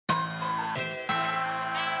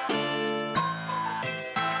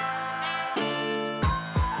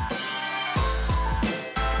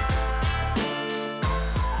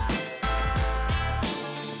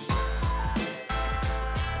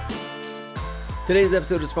Today's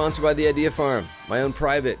episode is sponsored by the Idea Farm, my own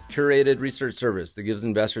private, curated research service that gives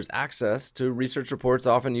investors access to research reports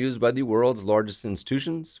often used by the world's largest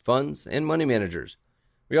institutions, funds, and money managers.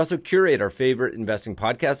 We also curate our favorite investing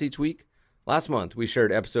podcasts each week. Last month, we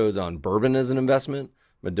shared episodes on bourbon as an investment,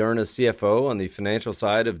 Moderna's CFO on the financial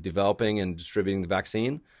side of developing and distributing the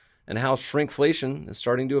vaccine, and how shrinkflation is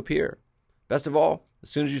starting to appear. Best of all, as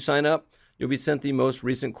soon as you sign up, you'll be sent the most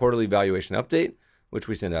recent quarterly valuation update, which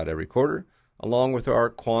we send out every quarter, along with our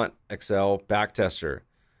Quant Excel backtester.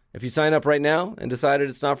 If you sign up right now and decided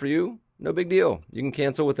it's not for you, no big deal. You can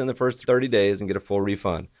cancel within the first 30 days and get a full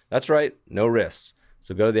refund. That's right, no risks.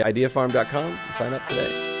 So go to theideafarm.com and sign up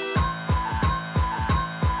today.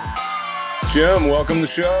 Jim, welcome to the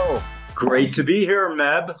show. Great to be here,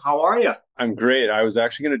 Meb. How are you? I'm great. I was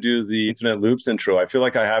actually going to do the Infinite Loops intro. I feel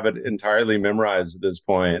like I have it entirely memorized at this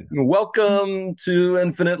point. Welcome to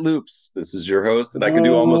Infinite Loops. This is your host, and I can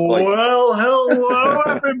do almost like... Well, hello,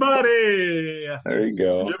 everybody. There you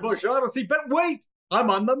go. Jim O'Shaughnessy. But wait, I'm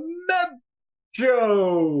on the Meb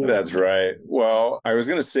show. That's right. Well, I was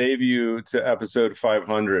going to save you to episode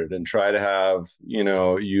 500 and try to have,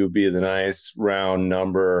 you be the nice round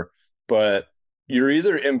number, but you're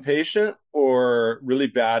either impatient or really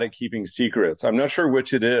bad at keeping secrets. I'm not sure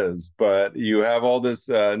which it is, but you have all this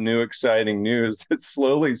new exciting news that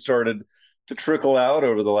slowly started to trickle out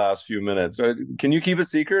over the last few minutes. Can you keep a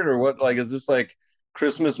secret or what? Like, is this like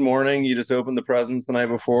Christmas morning? You just opened the presents the night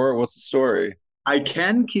before? What's the story? I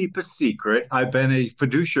can keep a secret. I've been a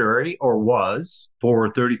fiduciary, or was,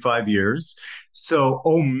 for 35 years. So,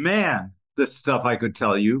 oh man, this stuff I could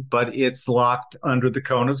tell you, but it's locked under the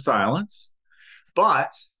cone of silence.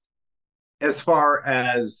 But as far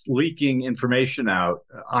as leaking information out,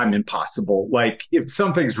 I'm impossible. Like, if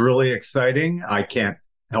something's really exciting, I can't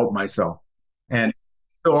help myself. And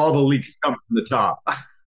so all the leaks come from the top.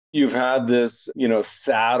 You've had this,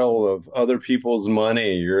 saddle of other people's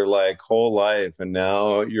money your whole life, and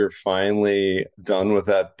now you're finally done with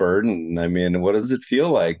that burden. I mean, what does it feel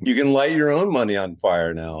like? You can light your own money on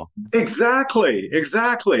fire now. Exactly. It's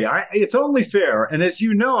only fair. And as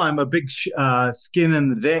you know, I'm a big skin in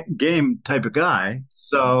the game type of guy.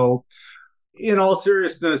 So in all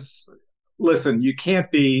seriousness, listen, you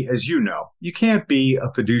can't be, as you know, you can't be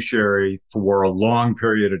a fiduciary for a long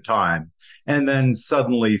period of time and then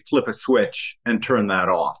suddenly flip a switch and turn that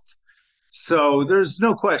off. So there's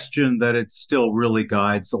no question that it still really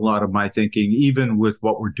guides a lot of my thinking, even with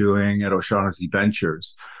what we're doing at O'Shaughnessy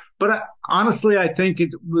Ventures. But honestly, I think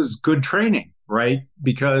it was good training, right?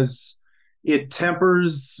 Because it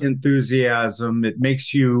tempers enthusiasm. It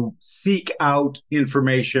makes you seek out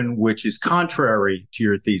information which is contrary to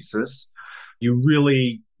your thesis. You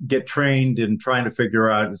really get trained in trying to figure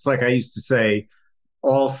out, it's like I used to say,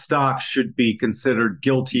 all stocks should be considered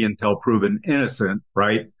guilty until proven innocent,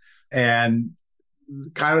 right? And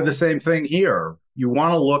kind of the same thing here. You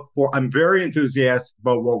want to look for, I'm very enthusiastic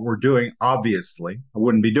about what we're doing, obviously. I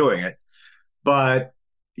wouldn't be doing it. But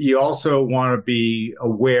you also want to be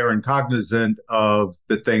aware and cognizant of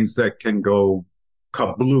the things that can go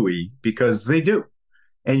kablooey, because they do.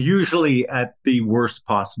 And usually at the worst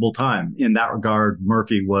possible time. In that regard,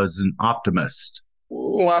 Murphy was an optimist.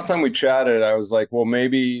 Last time we chatted, I was like, well,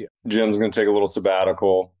 maybe Jim's going to take a little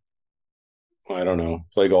sabbatical. I don't know,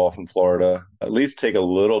 play golf in Florida, at least take a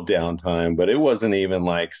little downtime. But it wasn't even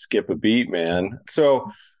like skip a beat, man. So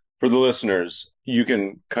for the listeners, you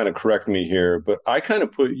can kind of correct me here, but I kind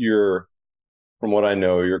of put from what I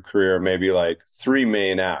know, your career, maybe like three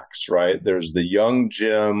main acts, right? There's the young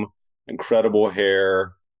Jim, incredible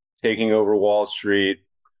hair, taking over Wall Street,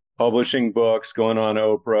 publishing books, going on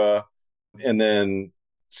Oprah, and then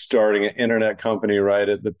starting an internet company right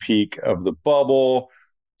at the peak of the bubble,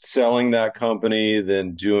 selling that company,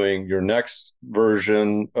 then doing your next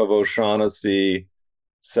version of O'Shaughnessy,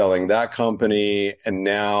 selling that company, and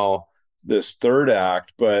now this third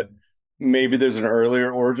act. But maybe there's an earlier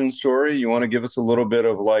origin story. You want to give us a little bit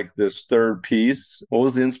of like this third piece? What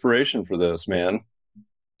was the inspiration for this, man?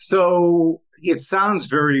 So it sounds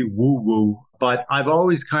very woo-woo, but I've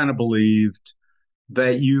always kind of believed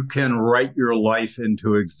that you can write your life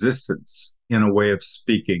into existence, in a way of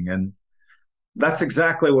speaking. And that's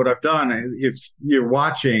exactly what I've done. If you're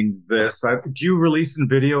watching this, do you release in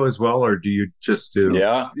video as well, or do you just do?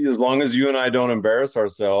 Yeah, as long as you and I don't embarrass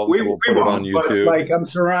ourselves, we'll put it on YouTube. But I'm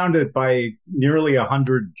surrounded by nearly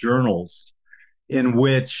 100 journals in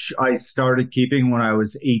which I started keeping when I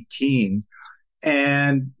was 18.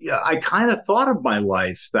 And I kind of thought of my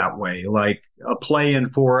life that way, like a play in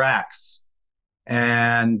 4 acts.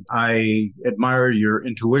 And I admire your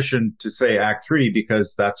intuition to say Act 3,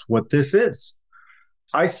 because that's what this is.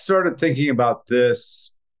 I started thinking about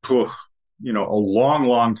this, a long,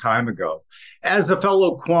 long time ago. As a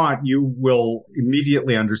fellow quant, you will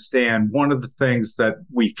immediately understand one of the things that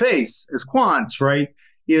we face as quants, right,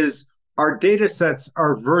 is our data sets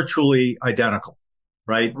are virtually identical,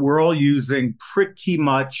 right? We're all using pretty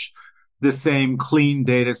much the same clean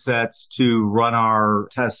data sets to run our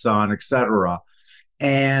tests on, et cetera.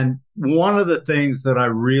 And one of the things that I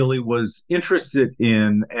really was interested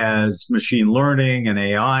in as machine learning and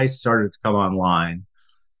AI started to come online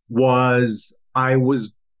was I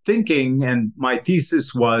was thinking, and my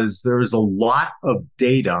thesis was there is a lot of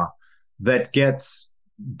data that gets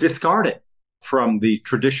discarded from the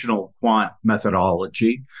traditional quant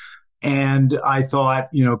methodology. And I thought,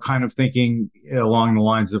 kind of thinking along the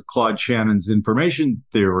lines of Claude Shannon's information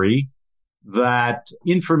theory, that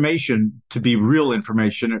information, to be real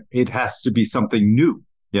information, it has to be something new.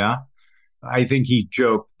 Yeah. I think he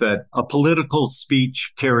joked that a political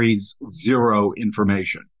speech carries zero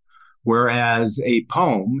information, whereas a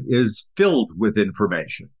poem is filled with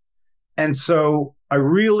information. And so I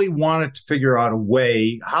really wanted to figure out a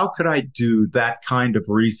way, how could I do that kind of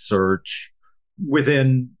research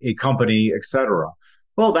within a company, et cetera?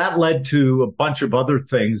 Well, that led to a bunch of other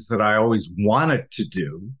things that I always wanted to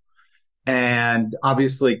do and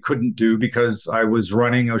obviously couldn't do because I was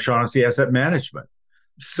running O'Shaughnessy Asset Management.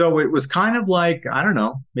 So it was kind of like, I don't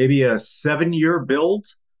know, maybe a 7-year build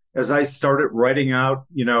as I started writing out,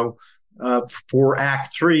 for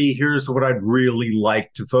Act 3, here's what I'd really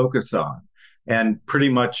like to focus on. And pretty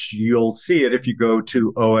much you'll see it if you go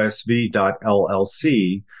to osv.llc.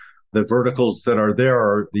 The verticals that are there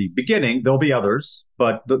are the beginning. There'll be others,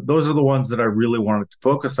 but those are the ones that I really wanted to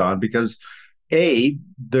focus on because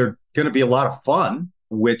they're going to be a lot of fun,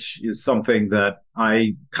 which is something that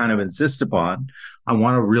I kind of insist upon. I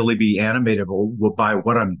want to really be animated by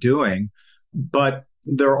what I'm doing. But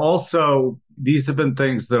these have been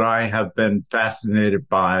things that I have been fascinated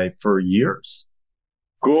by for years.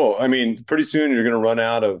 Cool. I mean, pretty soon you're going to run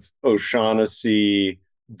out of O'Shaughnessy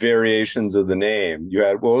variations of the name. You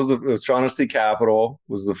had, what was it? O'Shaughnessy Capital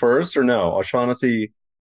was the first, or no? O'Shaughnessy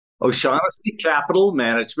Capital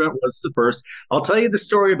Management was the first. I'll tell you the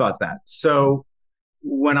story about that. So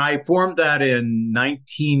when I formed that in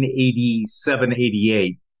 1987,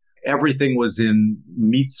 88, everything was in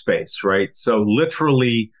meat space, right? So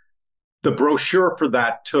literally the brochure for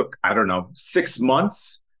that took, 6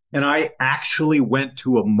 months. And I actually went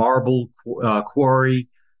to a marble quarry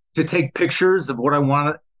to take pictures of what I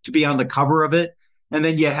wanted to be on the cover of it. And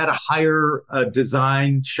then you had to hire a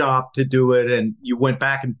design shop to do it. And you went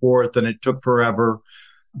back and forth and it took forever.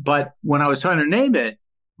 But when I was trying to name it,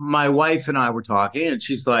 my wife and I were talking and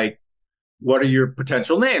she's like, what are your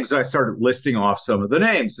potential names? And I started listing off some of the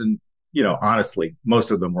names. And, honestly,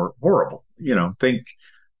 most of them were horrible. Think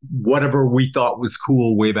whatever we thought was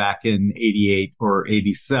cool way back in 88 or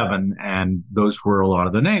 87. And those were a lot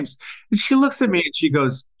of the names. And she looks at me and she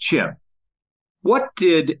goes, Chim, what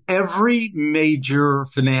did every major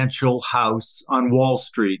financial house on Wall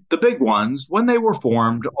Street, the big ones, when they were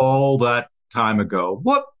formed all that time ago,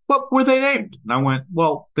 what were they named? And I went,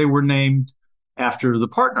 well, they were named after the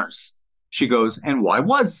partners. She goes, and why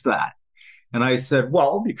was that? And I said,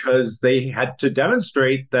 well, because they had to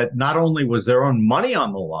demonstrate that not only was their own money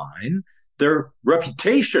on the line, their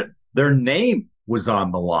reputation, their name was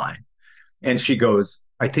on the line. And she goes,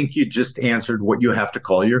 I think you just answered what you have to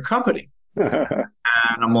call your company. And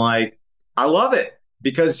I'm like, I love it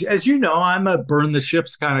because as you know, I'm a burn the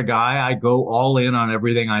ships kind of guy. I go all in on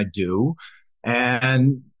everything I do.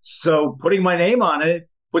 And so putting my name on it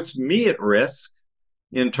puts me at risk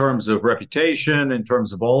in terms of reputation, in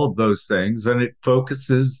terms of all of those things, and it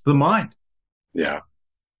focuses the mind. Yeah.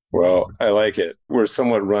 Well, I like it. We're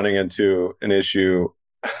somewhat running into an issue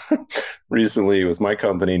recently with my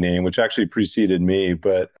company name, which actually preceded me,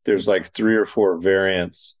 but there's like 3 or 4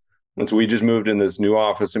 variants. And so we just moved in this new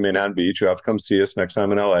office in Manhattan Beach. You have to come see us next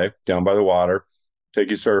time in LA, down by the water, take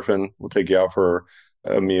you surfing. We'll take you out for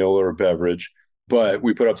a meal or a beverage. But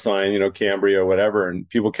we put up sign, Cambria, whatever. And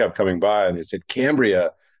people kept coming by and they said,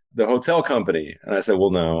 Cambria, the hotel company. And I said, well,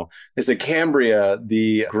 no. They said, Cambria,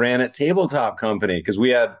 the granite tabletop company. Because we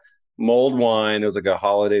had mulled wine. It was like a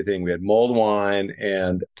holiday thing. We had mulled wine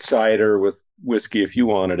and cider with whiskey if you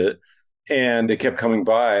wanted it. And they kept coming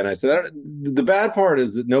by. And I said, the bad part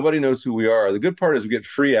is that nobody knows who we are. The good part is we get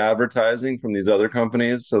free advertising from these other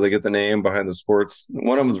companies. So they get the name behind the sports.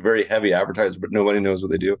 One of them is very heavy advertiser, but nobody knows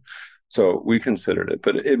what they do. So we considered it,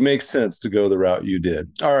 but it makes sense to go the route you did.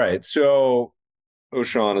 All right. So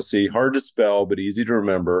O'Shaughnessy, hard to spell, but easy to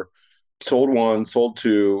remember. Sold 1, sold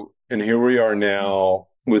 2. And here we are now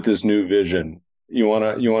with this new vision. You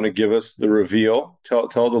wanna give us the reveal? Tell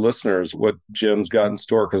the listeners what Jim's got in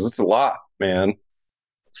store, because it's a lot, man.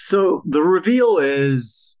 So the reveal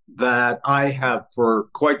is that I have for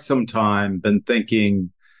quite some time been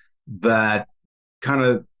thinking that kind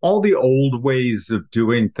of all the old ways of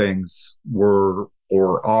doing things were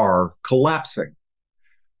or are collapsing.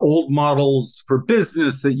 Old models for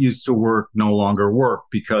business that used to work no longer work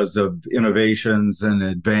because of innovations and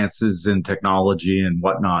advances in technology and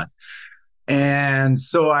whatnot. And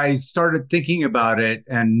so I started thinking about it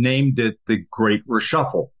and named it the Great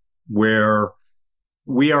Reshuffle, where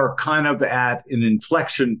we are kind of at an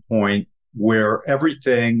inflection point where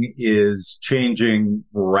everything is changing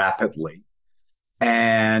rapidly.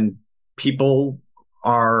 And some people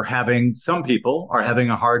are having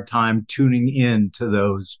a hard time tuning in to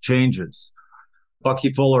those changes.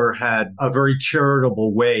 Bucky Fuller had a very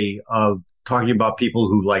charitable way of talking about people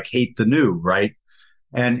who like hate the new, right?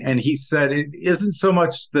 And he said it isn't so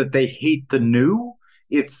much that they hate the new,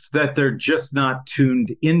 it's that they're just not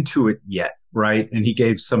tuned into it yet, right? And he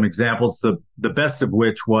gave some examples, the best of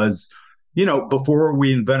which was, before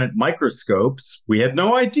we invented microscopes, we had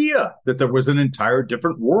no idea that there was an entire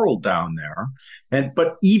different world down there.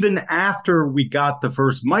 But even after we got the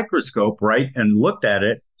first microscope, right, and looked at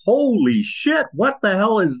it, holy shit, what the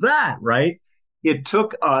hell is that, right? It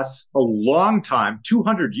took us a long time,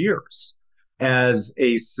 200 years, as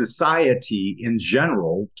a society in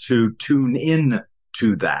general to tune in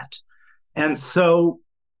to that. And so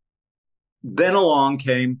then along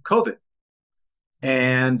came COVID.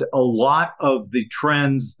 And a lot of the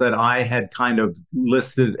trends that I had kind of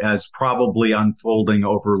listed as probably unfolding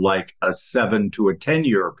over like a 7 to a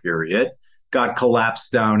 10-year period got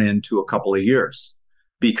collapsed down into a couple of years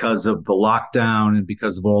because of the lockdown and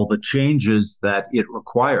because of all the changes that it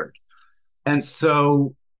required. And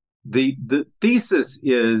so the thesis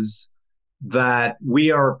is that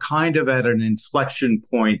we are kind of at an inflection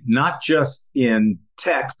point, not just in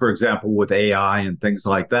tech, for example, with AI and things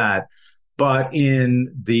like that, but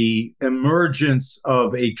in the emergence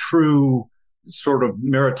of a true sort of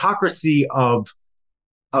meritocracy of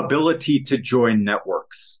ability to join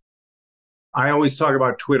networks. I always talk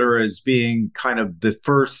about Twitter as being kind of the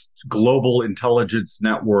first global intelligence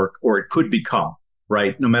network, or it could become,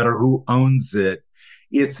 right? No matter who owns it,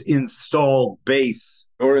 its installed base.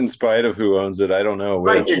 Or in spite of who owns it, I don't know.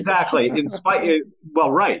 Right, exactly. In spite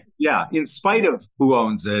of who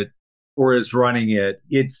owns it or is running it,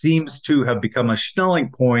 it seems to have become a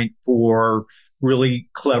Snelling point for really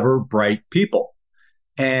clever, bright people.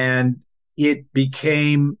 And it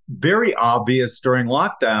became very obvious during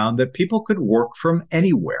lockdown that people could work from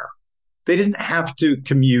anywhere. They didn't have to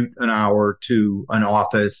commute an hour to an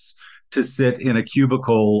office to sit in a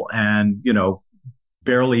cubicle and,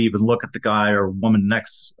 barely even look at the guy or woman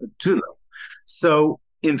next to them. So,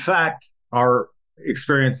 in fact, our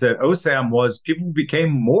experience at OSAM was people became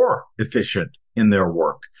more efficient in their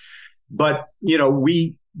work. But,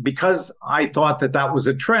 because I thought that was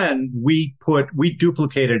a trend, we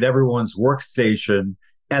duplicated everyone's workstation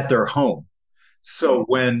at their home. So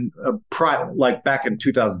like back in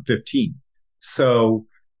 2015, so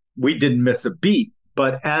we didn't miss a beat.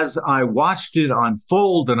 But as I watched it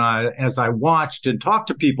unfold and as I watched and talked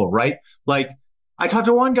to people, right? Like I talked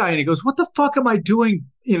to one guy and he goes, what the fuck am I doing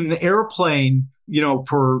in an airplane,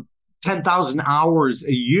 for 10,000 hours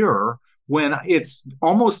a year when it's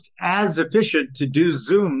almost as efficient to do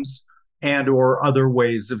Zooms and or other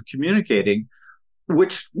ways of communicating,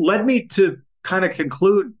 which led me to kind of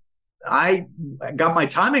conclude I got my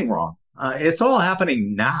timing wrong. It's all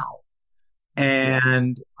happening now.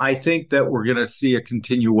 And I think that we're going to see a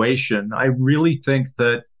continuation. I really think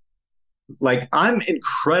that, I'm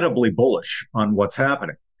incredibly bullish on what's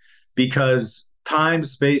happening because time,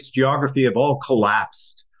 space, geography have all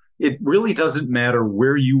collapsed. It really doesn't matter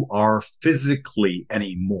where you are physically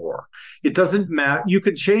anymore. It doesn't matter. You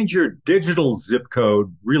can change your digital zip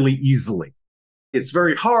code really easily. It's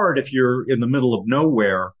very hard if you're in the middle of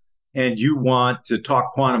nowhere and you want to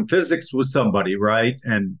talk quantum physics with somebody, right?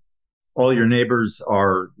 And all your neighbors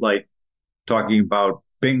are like talking about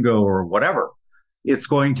bingo or whatever. It's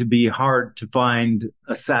going to be hard to find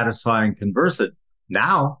a satisfying conversant.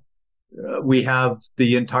 Now we have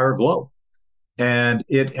the entire globe and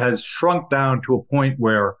it has shrunk down to a point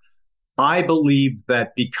where I believe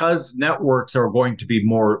that because networks are going to be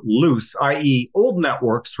more loose, i.e. old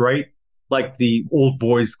networks, right? Like the old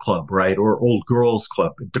boys club, right? Or old girls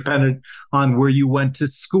club. It depended on where you went to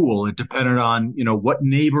school. It depended on, what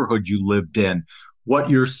neighborhood you lived in, what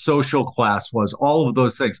your social class was, all of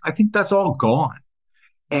those things. I think that's all gone.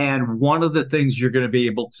 And one of the things you're going to be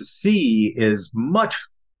able to see is much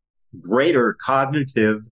greater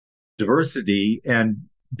cognitive diversity and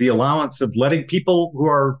the allowance of letting people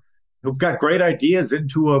who've got great ideas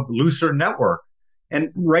into a looser network.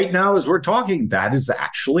 And right now, as we're talking, that is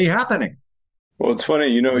actually happening. Well, it's funny,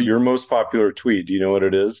 your most popular tweet, do you know what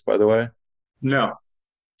it is, by the way? No.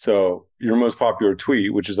 So your most popular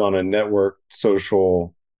tweet, which is on a network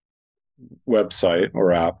social website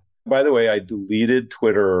or app. By the way, I deleted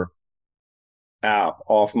Twitter app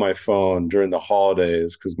off my phone during the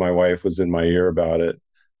holidays because my wife was in my ear about it.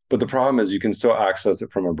 But the problem is you can still access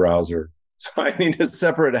it from a browser. So I need a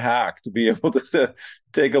separate hack to be able to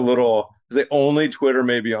take a little, say only Twitter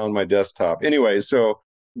may be on my desktop. Anyway, so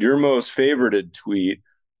your most favorited tweet,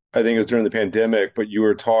 I think it was during the pandemic, but you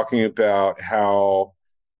were talking about how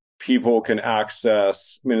people can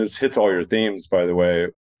access, I mean, this hits all your themes, by the way,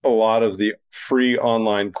 a lot of the free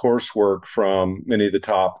online coursework from many of the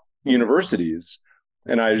top universities.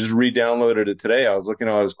 And I just re-downloaded it today. I was looking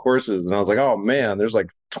at all his courses and I was like, oh man, there's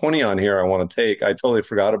like 20 on here I want to take. I totally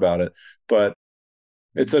forgot about it. But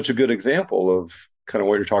it's such a good example of kind of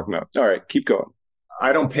what you're talking about. All right, keep going.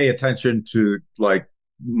 I don't pay attention to like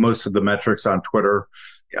most of the metrics on Twitter.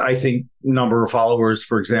 I think number of followers,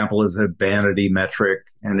 for example, is a vanity metric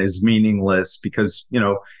and is meaningless because,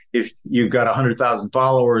 if you've got 100,000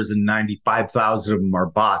 followers and 95,000 of them are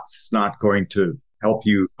bots, it's not going to help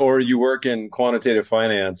you. Or you work in quantitative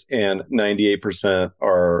finance and 98%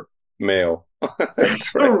 are male.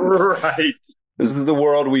 Right. This is the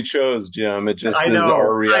world we chose, Jim. It just is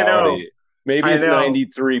our reality. Maybe it's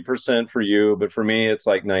 93% for you, but for me, it's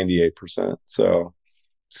like 98%.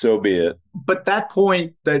 So be it. But that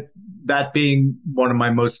point, that being one of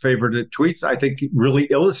my most favorite tweets, I think really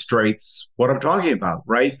illustrates what I'm talking about,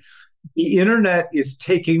 right? The internet is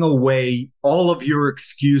taking away all of your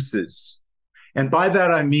excuses. And by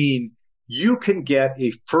that, I mean, you can get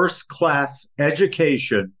a first-class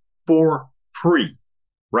education for free,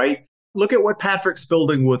 right? Look at what Patrick's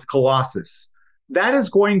building with Colossus. That is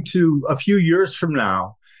going to, a few years from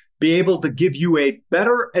now, be able to give you a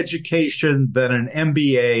better education than an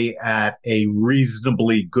MBA at a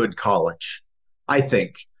reasonably good college, I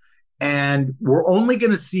think. And we're only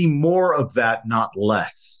going to see more of that, not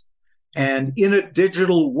less. And in a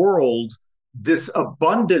digital world, this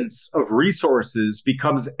abundance of resources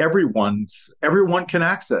becomes everyone can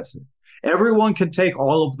access it. Everyone can take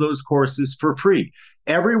all of those courses for free.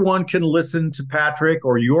 Everyone can listen to Patrick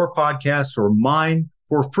or your podcast or mine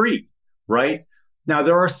for free, right? Now,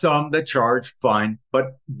 there are some that charge, fine,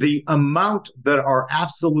 but the amount that are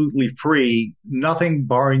absolutely free, nothing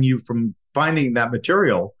barring you from finding that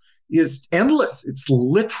material, is endless. It's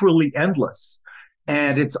literally endless.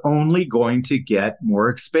 And it's only going to get more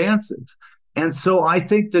expansive. And so I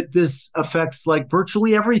think that this affects like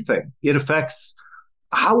virtually everything. It affects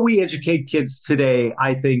how we educate kids today,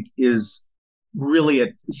 I think, is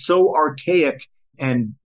really so archaic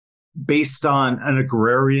and based on an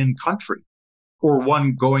agrarian country or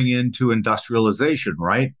one going into industrialization,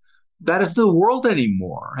 right? That is the world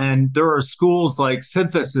anymore. And there are schools like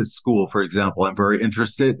Synthesis School, for example. I'm very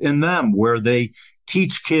interested in them, where they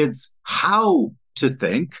teach kids how to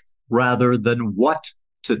think rather than what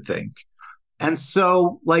to think. And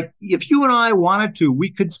so, like, if you and I wanted to,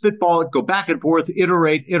 we could spitball it, go back and forth,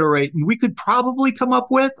 iterate, and we could probably come up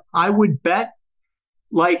with, I would bet,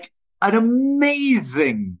 like an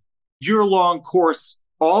amazing year-long course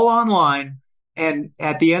all online. And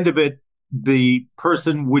at the end of it, the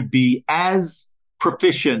person would be as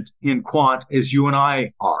proficient in quant as you and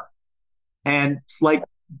I are. And like,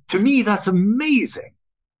 to me, that's amazing.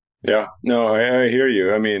 Yeah, no, I hear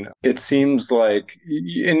you. I mean, it seems like,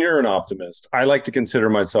 and you're an optimist. I like to consider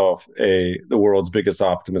myself the world's biggest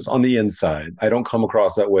optimist on the inside. I don't come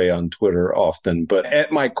across that way on Twitter often, but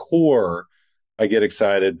at my core, I get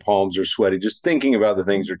excited. Palms are sweaty just thinking about the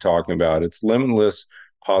things you're talking about. It's limitless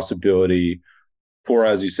possibility for,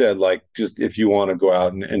 as you said, like just if you want to go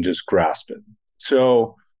out and just grasp it.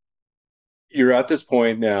 So you're at this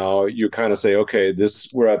point now, you kind of say, okay,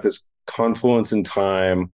 we're at this confluence in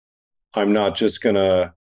time. I'm not just going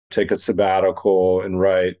to take a sabbatical and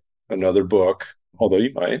write another book, although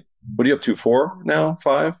you might. What are you up to? 4 now?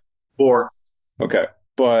 5? 4. Okay.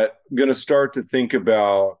 But I'm going to start to think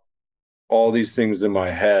about all these things in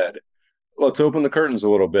my head. Let's open the curtains a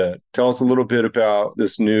little bit. Tell us a little bit about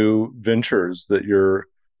this new ventures that you're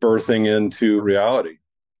birthing into reality.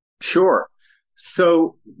 Sure.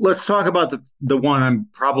 So let's talk about the one I'm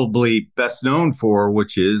probably best known for,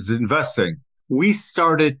 which is investing. We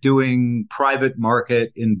started doing private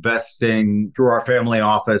market investing through our family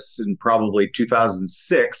office in probably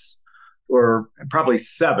 2006. or probably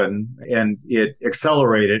 7, and it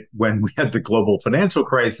accelerated when we had the global financial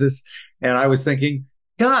crisis. And I was thinking,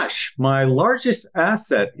 gosh, my largest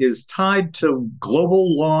asset is tied to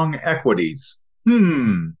global long equities.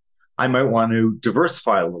 I might want to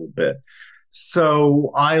diversify a little bit.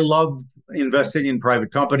 So I love investing in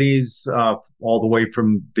private companies, all the way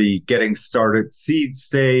from the getting started seed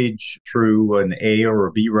stage through an A or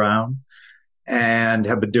a B round, and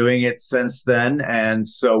have been doing it since then. And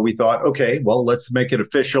so we thought, okay, well, let's make it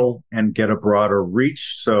official and get a broader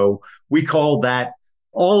reach. So we call that,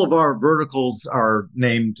 all of our verticals are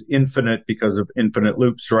named Infinite because of infinite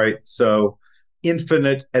loops, right? So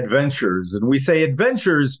Infinite Adventures. And we say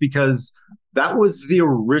adventures because that was the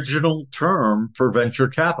original term for venture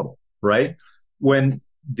capital, right? When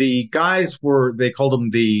the guys were, they called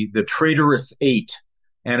them the traitorous 8.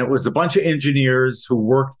 And it was a bunch of engineers who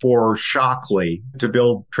worked for Shockley to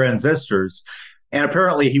build transistors. And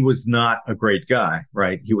apparently he was not a great guy,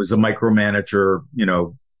 right? He was a micromanager,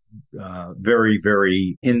 very,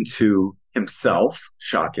 very into himself,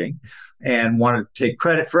 shocking, and wanted to take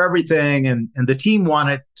credit for everything. And the team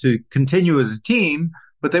wanted to continue as a team,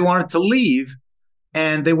 but they wanted to leave.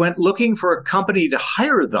 And they went looking for a company to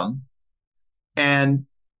hire them. And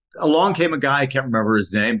along came a guy, I can't remember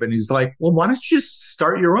his name, but he's like, well, why don't you just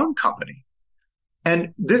start your own company?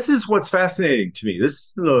 And this is what's fascinating to me. This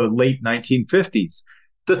is the late 1950s.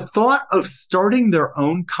 The thought of starting their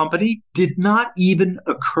own company did not even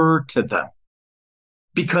occur to them,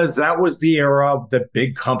 because that was the era that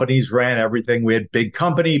big companies ran everything. We had big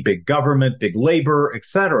company, big government, big labor,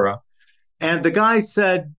 etc. And the guy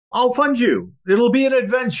said, I'll fund you. It'll be an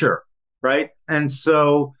adventure, right? And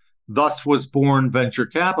so thus was born venture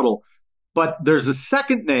capital. But there's a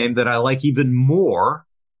second name that I like even more,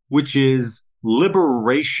 which is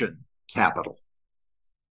liberation capital.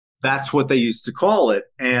 That's what they used to call it.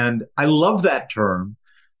 And I love that term,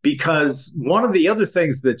 because one of the other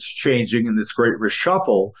things that's changing in this great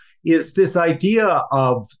reshuffle is this idea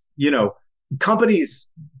of, companies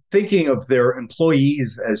thinking of their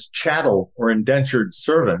employees as chattel or indentured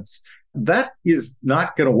servants. That is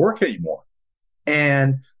not going to work anymore.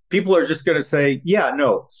 And people are just going to say, yeah,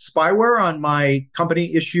 no, spyware on my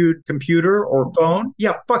company issued computer or phone.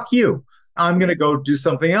 Yeah, fuck you. I'm going to go do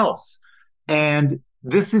something else. And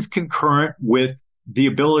this is concurrent with the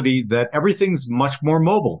ability that everything's much more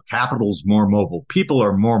mobile. Capital's more mobile. People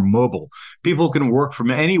are more mobile. People can work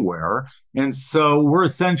from anywhere. And so we're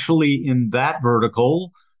essentially in that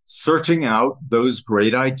vertical, searching out those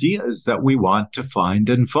great ideas that we want to find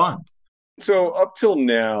and fund. So up till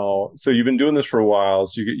now, so you've been doing this for a while,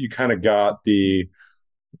 so you kind of got the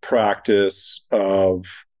practice of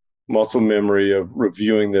muscle memory of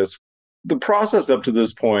reviewing this. The process up to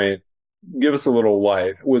this point, give us a little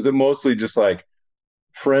light. Was it mostly just like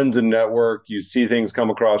friends and network? You see things come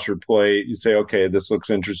across your plate, you say, okay, this looks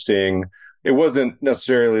interesting. It wasn't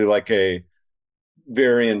necessarily like a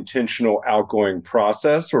very intentional outgoing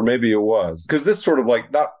process, or maybe it was, because this sort of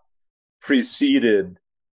like not preceded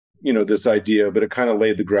this idea, but it kind of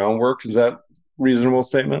laid the groundwork. Is that a reasonable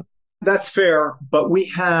statement? That's fair. But we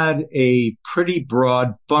had a pretty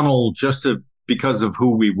broad funnel just because of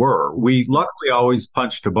who we were. We luckily always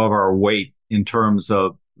punched above our weight in terms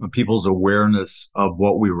of people's awareness of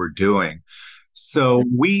what we were doing. So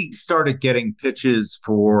we started getting pitches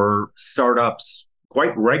for startups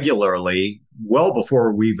quite regularly, well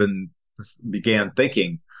before we even began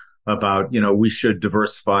thinking about, we should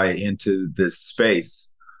diversify into this space.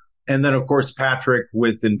 And then, of course, Patrick,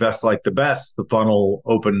 with Invest Like the Best, the funnel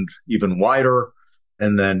opened even wider,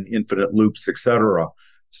 and then Infinite Loops, etc.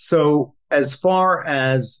 So as far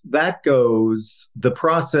as that goes, the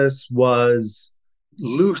process was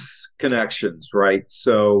loose connections, right?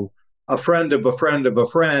 So a friend of a friend of a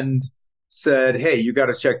friend said, hey, you got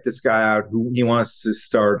to check this guy out. He wants to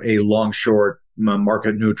start a long-short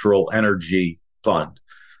market neutral energy fund.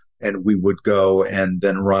 And we would go and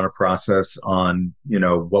then run a process on,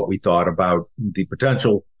 what we thought about the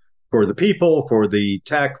potential for the people, for the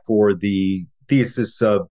tech, for the thesis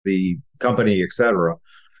of the company, et cetera.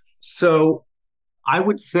 So I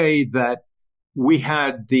would say that we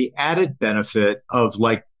had the added benefit of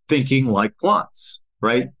like thinking like quants,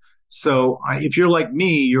 right? So if you're like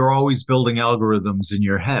me, you're always building algorithms in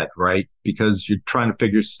your head, right? Because you're trying to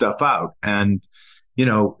figure stuff out. And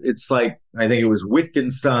it's like, I think it was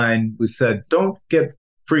Wittgenstein who said, don't get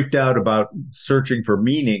freaked out about searching for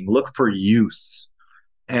meaning, look for use.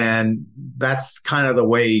 And that's kind of the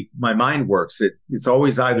way my mind works. It's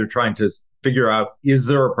always either trying to figure out, is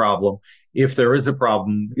there a problem? If there is a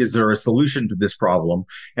problem, is there a solution to this problem?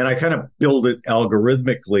 And I kind of build it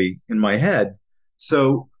algorithmically in my head.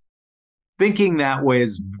 So thinking that way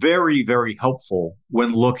is very, very helpful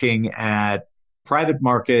when looking at private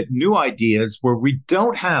market, new ideas where we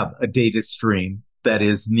don't have a data stream that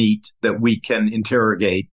is neat that we can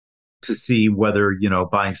interrogate to see whether,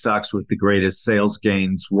 buying stocks with the greatest sales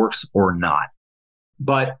gains works or not.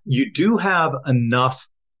 But you do have enough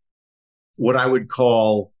what I would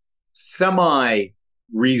call semi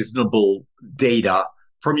reasonable data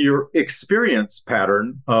from your experience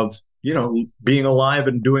pattern of, being alive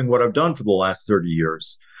and doing what I've done for the last 30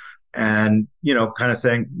 years. And, kind of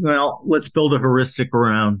saying, well, let's build a heuristic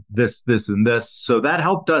around this, this, and this. So that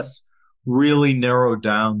helped us really narrow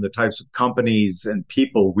down the types of companies and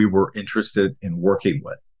people we were interested in working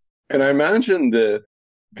with. And I imagine that,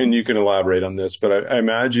 and you can elaborate on this, but I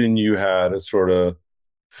imagine you had a sort of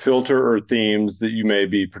filter or themes that you may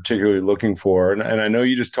be particularly looking for. And I know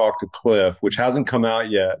you just talked to Cliff, which hasn't come out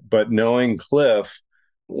yet, but knowing Cliff,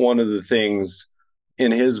 one of the things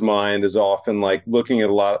in his mind is often like looking at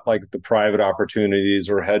a lot like the private opportunities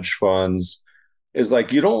or hedge funds is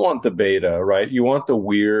like, you don't want the beta, right? You want the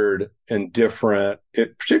weird and different,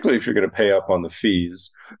 particularly if you're going to pay up on the fees.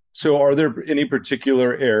 So are there any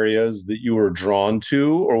particular areas that you were drawn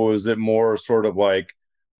to, or was it more sort of like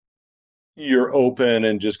you're open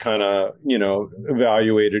and just kind of,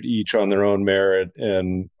 evaluated each on their own merit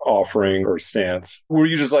and offering or stance? Were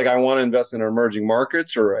you just like, I want to invest in emerging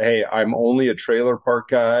markets, or, hey, I'm only a trailer park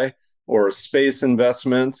guy, or space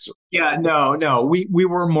investments? Yeah, no. We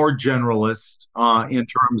were more generalist in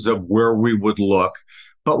terms of where we would look,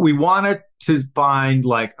 but we wanted to find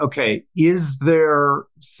like, okay, is there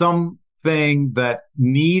something that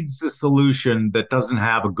needs a solution that doesn't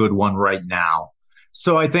have a good one right now?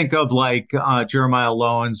 So I think of like Jeremiah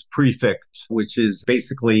Lowen's Prefect, which is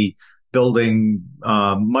basically building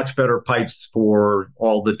much better pipes for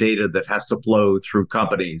all the data that has to flow through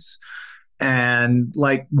companies. And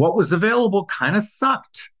like what was available kind of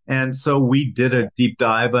sucked. And so we did a deep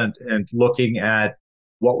dive and looking at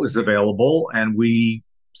what was available. And we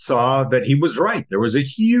saw that he was right. There was a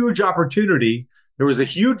huge opportunity. There was a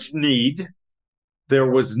huge need. There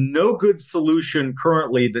was no good solution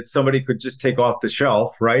currently that somebody could just take off the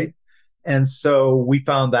shelf, right? And so we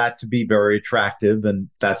found that to be very attractive, and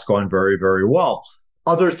that's gone very, very well.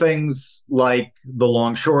 Other things like the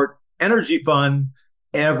long short energy fund,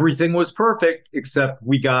 everything was perfect, except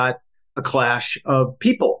we got a clash of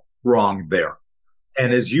people wrong there.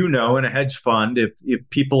 And as you know, in a hedge fund, if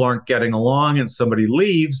people aren't getting along and somebody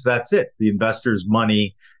leaves, that's it. The investor's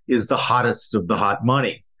money is the hottest of the hot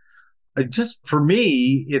money. Just for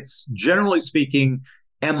me, it's generally speaking,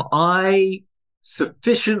 am I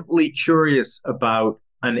sufficiently curious about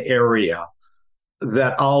an area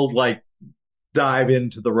that I'll like dive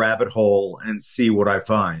into the rabbit hole and see what I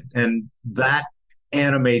find? And that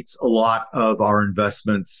animates a lot of our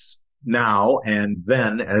investments now and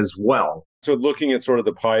then as well. So looking at sort of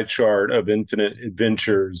the pie chart of infinite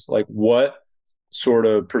adventures, like what sort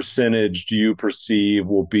of percentage do you perceive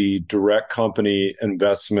will be direct company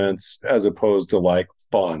investments as opposed to like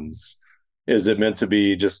funds? Is it meant to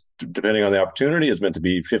be just depending on the opportunity? Is it meant to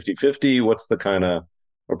be 50-50? What's the kind of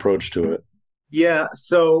approach to it? Yeah.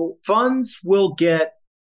 So funds will get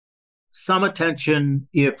some attention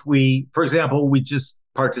if for example, we just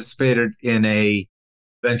participated in a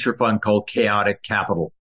venture fund called Chaotic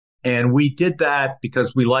Capital. And we did that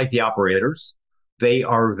because we like the operators. They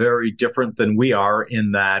are very different than we are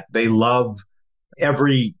in that they love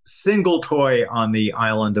every single toy on the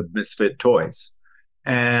island of misfit toys.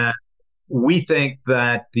 And we think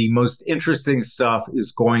that the most interesting stuff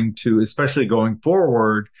is going to, especially going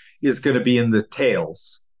forward, is going to be in the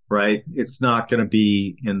tails, right? It's not going to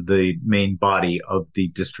be in the main body of the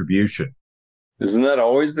distribution. Isn't that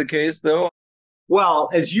always the case, though?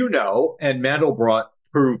 Well, as you know, and Mandelbrot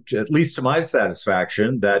proved, at least to my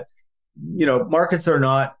satisfaction, that markets are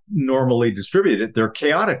not normally distributed. They're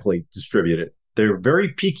chaotically distributed. They're very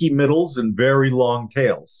peaky middles and very long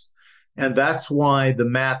tails. And that's why the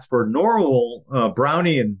math for normal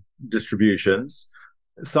Brownian distributions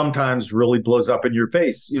sometimes really blows up in your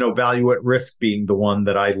face. Value at risk being the one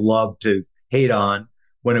that I love to hate on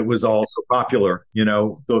when it was all so popular.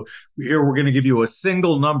 So here we're going to give you a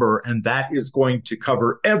single number, and that is going to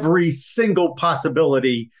cover every single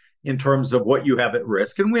possibility in terms of what you have at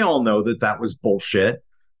risk. And we all know that that was bullshit.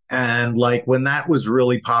 And like when that was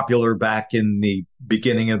really popular back in the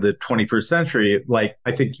beginning of the 21st century, like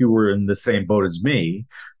I think you were in the same boat as me,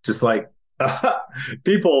 just like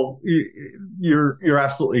people, you're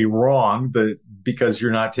absolutely wrong because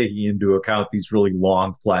you're not taking into account these really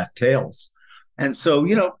long flat tails. And so,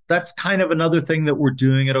 that's kind of another thing that we're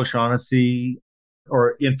doing at O'Shaughnessy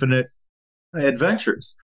or Infinite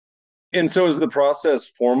Adventures. And so is the process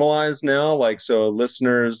formalized now? Like, so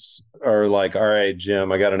listeners are like, all right,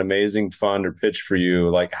 Jim, I got an amazing fund or pitch for you.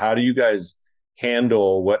 Like, how do you guys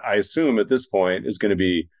handle what I assume at this point is going to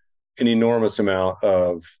be an enormous amount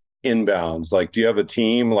of inbounds? Like, do you have a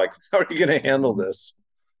team? Like, how are you going to handle this?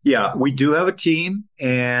 Yeah, we do have a team,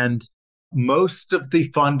 and most of the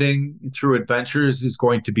funding through Adventures is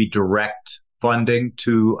going to be direct funding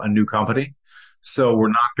to a new company. So we're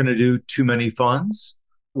not going to do too many funds.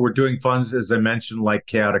 We're doing funds, as I mentioned, like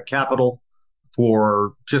Chaotic Capital,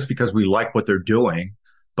 for just because we like what they're doing,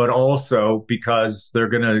 but also because they're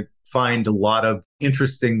going to find a lot of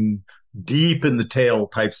interesting, deep in the tail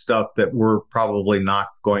type stuff that we're probably not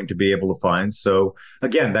going to be able to find. So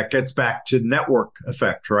again, that gets back to network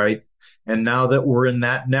effect, right? And now that we're in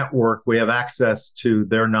that network, we have access to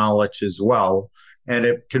their knowledge as well. And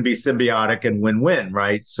it can be symbiotic and win-win,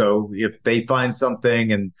 right? So if they find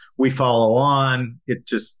something and we follow on, it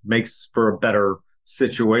just makes for a better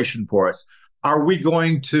situation for us. Are we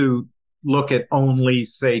going to look at only,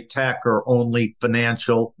 say, tech or only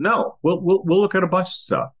financial? No, we'll look at a bunch of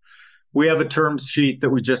stuff. We have a terms sheet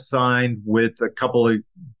that we just signed with a couple of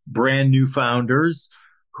brand new founders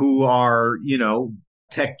who are,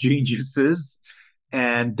 tech geniuses.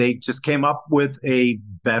 And they just came up with a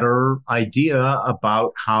better idea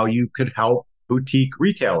about how you could help boutique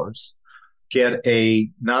retailers get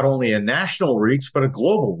not only a national reach, but a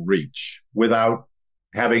global reach without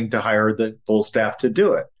having to hire the full staff to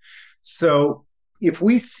do it. So if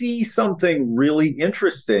we see something really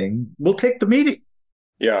interesting, we'll take the meeting.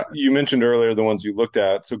 Yeah. You mentioned earlier the ones you looked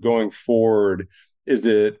at. So going forward, is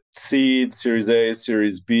it seed, Series A,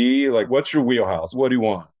 Series B? Like, what's your wheelhouse? What do you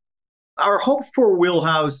want? Our hope for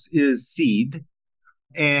wheelhouse is seed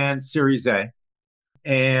and Series A.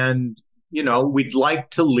 And, we'd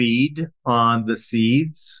like to lead on the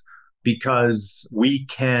seeds because we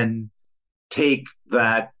can take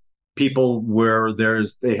that people where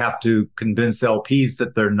they have to convince LPs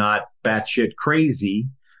that they're not batshit crazy.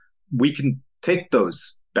 We can take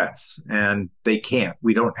those bets and they can't.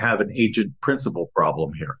 We don't have an agent principal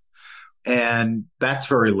problem here. And that's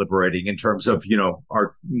very liberating in terms of,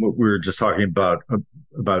 what we were just talking about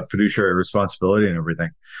fiduciary responsibility and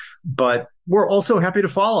everything. But we're also happy to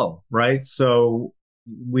follow, right? So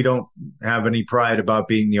we don't have any pride about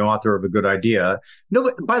being the author of a good idea.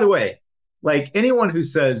 No, by the way, like anyone who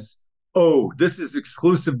says, oh, this is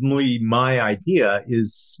exclusively my idea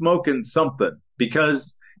is smoking something,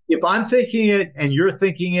 because if I'm thinking it and you're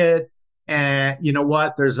thinking it, and you know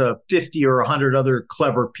what, there's a 50 or 100 other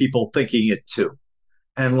clever people thinking it too.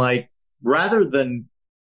 And rather than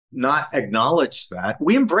not acknowledge that,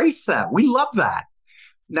 we embrace that. We love that.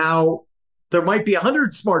 Now, there might be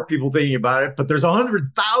 100 smart people thinking about it, but there's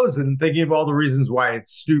 100,000 thinking of all the reasons why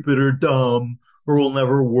it's stupid or dumb or will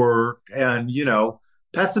never work. And,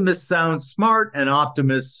 pessimists sound smart and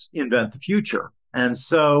optimists invent the future. And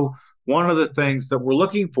so one of the things that we're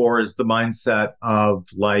looking for is the mindset of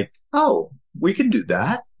oh, we can do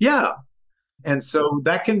that. Yeah. And so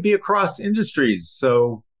that can be across industries.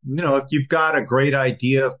 So, if you've got a great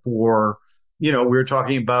idea for, we were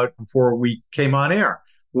talking about before we came on air,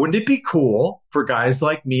 wouldn't it be cool for guys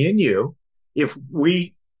like me and you if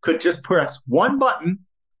we could just press one button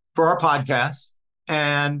for our podcast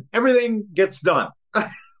and everything gets done?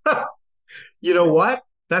 You know what?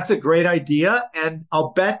 That's a great idea. And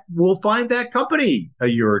I'll bet we'll find that company a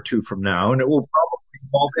year or two from now, and it will probably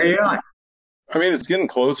involve AI. I mean, it's getting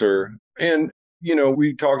closer. And,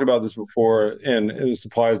 we talked about this before, and this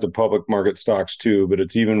applies to public market stocks too, but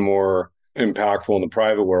it's even more impactful in the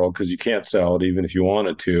private world because you can't sell it even if you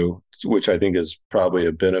wanted to, which I think is probably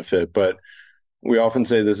a benefit. But we often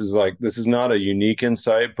say this is not a unique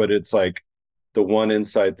insight, but it's like the one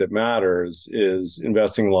insight that matters is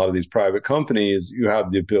investing in a lot of these private companies. You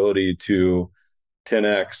have the ability to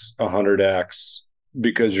 10x, 100x,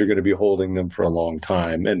 because you're going to be holding them for a long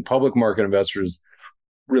time. And public market investors,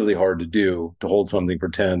 really hard to do, to hold something for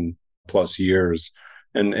 10 plus years.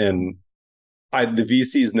 And the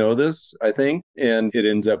VCs know this, I think, and it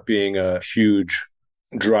ends up being a huge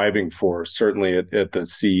driving force, certainly at the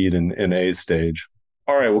seed and A stage.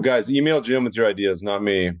 All right, well, guys, email Jim with your ideas, not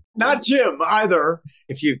me. Not Jim either.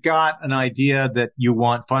 If you've got an idea that you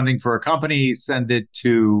want funding for a company, send it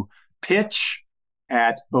to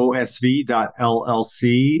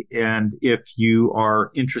pitch@osv.llc. And if you are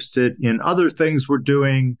interested in other things we're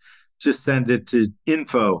doing, just send it to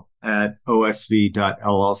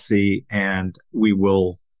info@osv.llc and we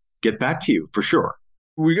will get back to you for sure.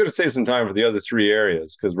 We got to save some time for the other three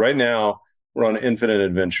areas because right now we're on infinite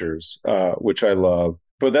adventures, which I love.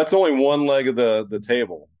 But that's only one leg of the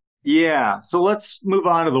table. Yeah. So let's move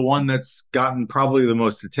on to the one that's gotten probably the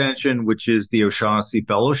most attention, which is the O'Shaughnessy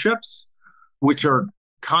Fellowships, which are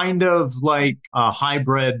kind of like a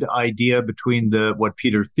hybrid idea between the what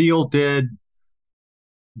Peter Thiel did,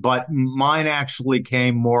 but mine actually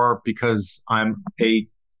came more because I'm a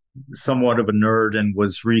somewhat of a nerd and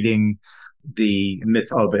was reading the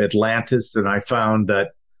myth of Atlantis, and I found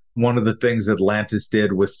that one of the things Atlantis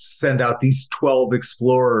did was send out these 12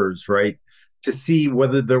 explorers, right, to see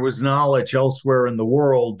whether there was knowledge elsewhere in the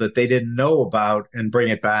world that they didn't know about and bring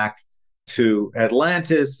it back to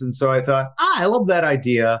Atlantis. And so I thought, I love that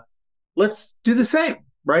idea. Let's do the same,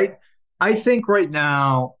 right? I think right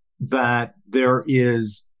now that there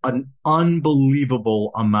is an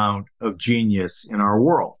unbelievable amount of genius in our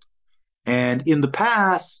world. And in the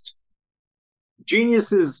past,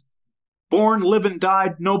 geniuses born, live, and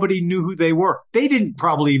died, nobody knew who they were. They didn't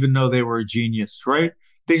probably even know they were a genius, right?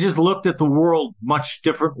 They just looked at the world much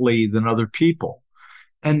differently than other people.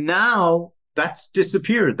 And now that's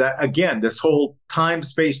disappeared. That again, this whole time,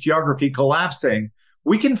 space, geography collapsing,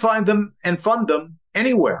 we can find them and fund them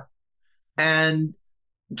anywhere. And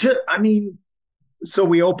I mean, so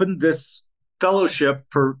we opened this fellowship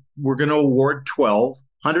for, we're going to award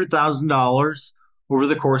 $1,200,000 over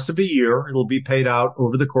the course of a year. It'll be paid out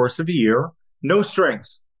over the course of a year, no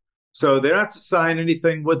strings. So they don't have to sign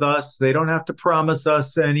anything with us. They don't have to promise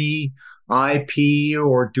us any IP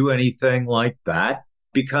or do anything like that,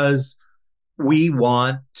 because we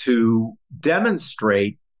want to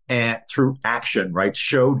demonstrate through action, right?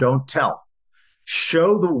 Show, don't tell.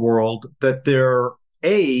 Show the world that there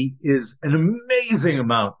is an amazing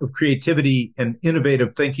amount of creativity and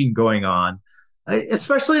innovative thinking going on,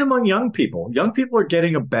 especially among young people. Young people are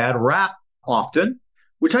getting a bad rap often,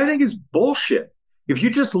 which I think is bullshit. If you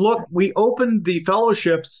just look, we opened the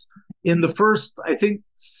fellowships in the first, I think,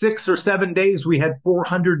 6 or 7 days, we had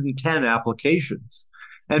 410 applications.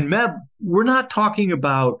 And Meb, we're not talking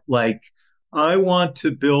about like, I want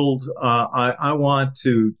to build, I want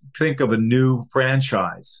to think of a new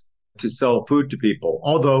franchise to sell food to people.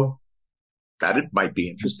 Although that it might be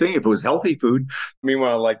interesting if it was healthy food.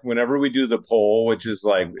 Meanwhile, like whenever we do the poll, which is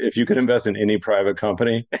like, if you could invest in any private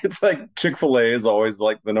company, it's like Chick-fil-A is always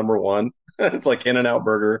like the number one. It's like In-N-Out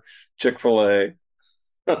Burger, Chick-fil-A.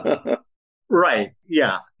 Right.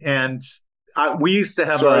 Yeah. And we used to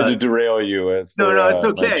have Sorry to derail you with no, it's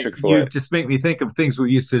okay. like Chick-fil-A. You just make me think of things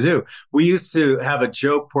we used to do. We used to have a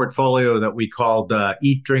joke portfolio that we called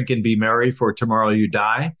Eat, Drink, and Be Merry for Tomorrow You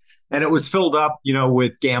Die. And it was filled up,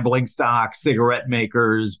 with gambling stocks, cigarette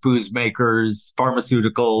makers, booze makers,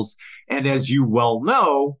 pharmaceuticals. And as you well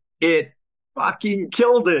know, it fucking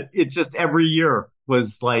killed it. It just every year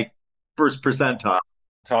was like first percentile.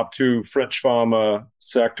 Top two French pharma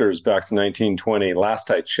sectors back to 1920, last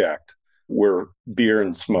I checked, were beer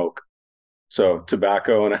and smoke. So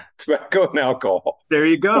tobacco and alcohol. There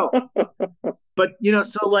you go. But,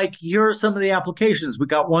 so like here are some of the applications. We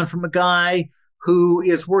got one from a guy who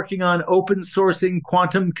is working on open sourcing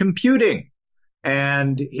quantum computing.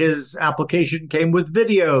 And his application came with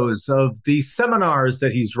videos of the seminars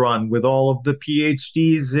that he's run with all of the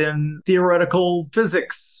PhDs in theoretical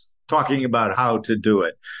physics, talking about how to do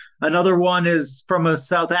it. Another one is from a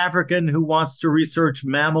South African who wants to research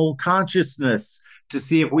mammal consciousness to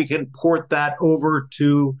see if we can port that over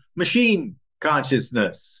to machine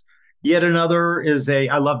consciousness. Yet another is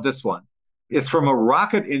I love this one. It's from a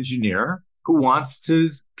rocket engineer who wants to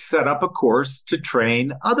set up a course to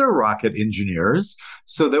train other rocket engineers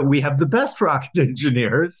so that we have the best rocket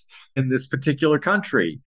engineers in this particular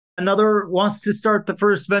country. Another wants to start the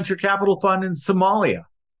first venture capital fund in Somalia.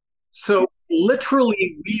 So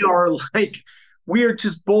literally we are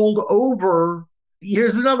just bowled over.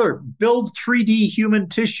 Here's another: build 3D human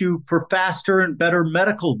tissue for faster and better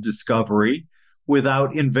medical discovery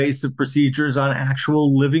without invasive procedures on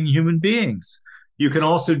actual living human beings. You can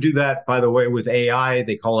also do that, by the way, with AI.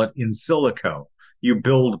 They call it in silico. You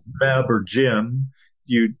build Meb or Jim,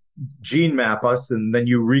 you gene map us, and then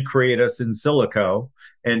you recreate us in silico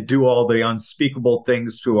and do all the unspeakable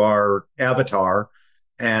things to our avatar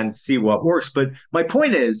and see what works. But my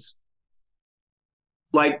point is,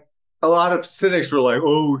 like, a lot of cynics were like,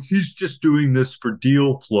 oh, he's just doing this for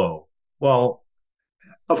deal flow. Well,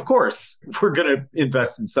 of course, we're going to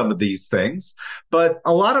invest in some of these things. But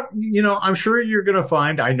a lot of, I'm sure I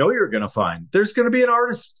know you're going to find, there's going to be an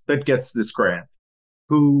artist that gets this grant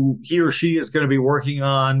who he or she is going to be working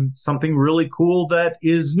on something really cool that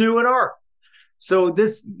is new in art. So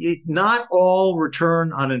not all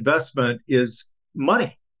return on investment is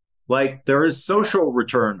money. Like there is social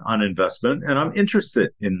return on investment, and I'm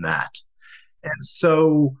interested in that. And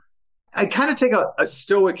so I kind of take a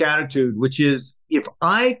stoic attitude, which is if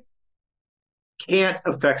I can't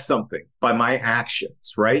affect something by my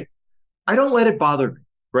actions, right? I don't let it bother me,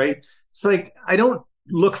 right? It's like I don't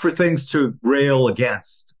look for things to rail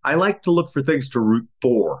against. I like to look for things to root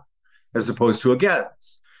for as opposed to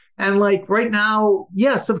against. And like right now,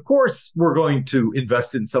 yes, of course, we're going to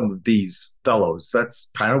invest in some of these fellows. That's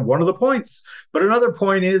kind of one of the points. But another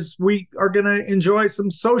point is we are going to enjoy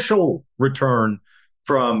some social return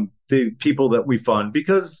from the people that we fund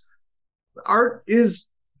because art is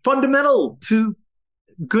fundamental to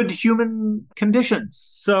good human conditions.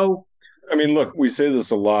 So, I mean, look, we say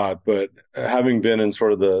this a lot, but having been in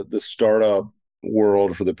sort of the startup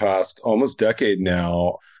world for the past almost decade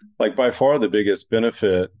now, like by far the biggest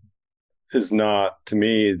benefit is not to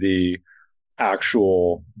me the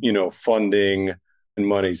actual, funding and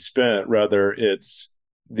money spent. Rather, it's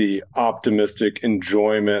the optimistic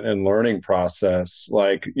enjoyment and learning process.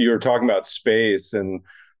 Like you're talking about space, and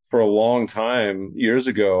for a long time, years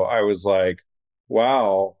ago, I was like,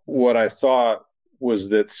 wow, what I thought was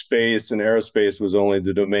that space and aerospace was only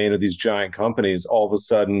the domain of these giant companies. All of a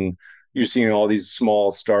sudden, you're seeing all these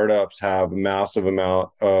small startups have a massive amount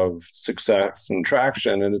of success and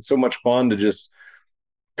traction. And it's so much fun to just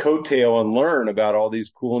coattail and learn about all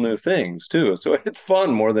these cool new things too. So it's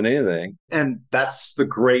fun more than anything. And that's the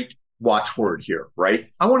great watchword here,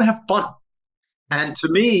 right? I want to have fun. And to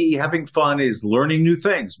me, having fun is learning new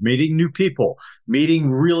things, meeting new people,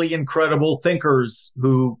 meeting really incredible thinkers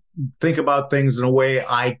who think about things in a way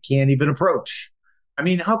I can't even approach. I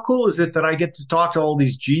mean, how cool is it that I get to talk to all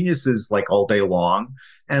these geniuses like all day long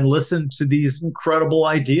and listen to these incredible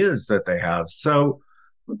ideas that they have? So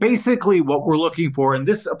basically what we're looking for, and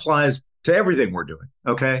this applies to everything we're doing,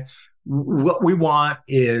 okay? What we want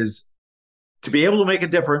is to be able to make a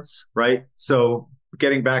difference, right? So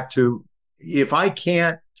getting back to, if I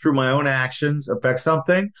can't, through my own actions, affect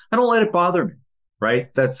something, I don't let it bother me,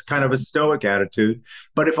 right? That's kind of a stoic attitude.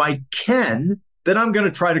 But if I can, then I'm going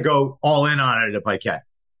to try to go all in on it if I can.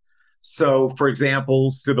 So, for example,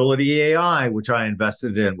 Stability AI, which I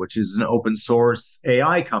invested in, which is an open source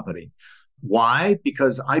AI company. Why?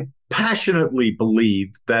 Because I passionately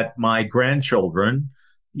believe that my grandchildren,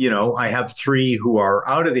 I have 3 who are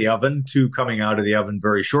out of the oven, 2 coming out of the oven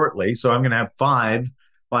very shortly. So I'm going to have 5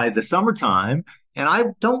 by the summertime. And I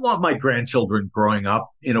don't want my grandchildren growing up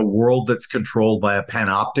in a world that's controlled by a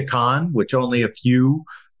panopticon, which only a few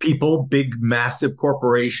people, big, massive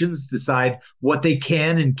corporations decide what they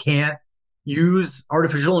can and can't use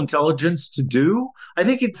artificial intelligence to do. I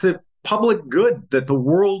think it's a public good that the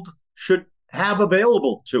world should have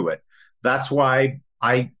available to it. That's why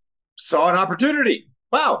I saw an opportunity.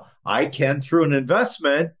 Wow, I can, through an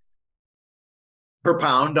investment,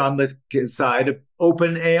 propound on the side of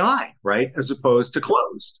open AI, right? As opposed to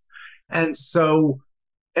closed. And so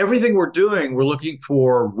everything we're doing, we're looking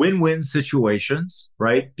for win-win situations,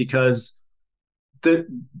 right? Because the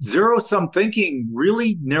zero-sum thinking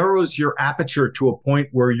really narrows your aperture to a point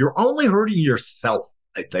where you're only hurting yourself,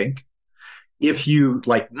 I think. If you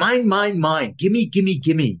like mine,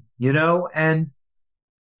 gimme, and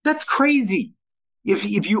that's crazy.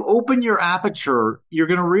 If you open your aperture, you're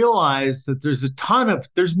going to realize that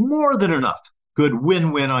there's more than enough good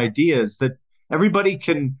win-win ideas that everybody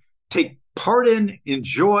can take part in,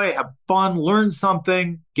 enjoy, have fun, learn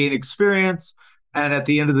something, gain experience, and at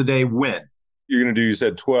the end of the day, win. You're going to do, you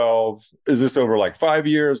said 12. Is this over like 5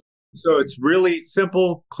 years? So it's really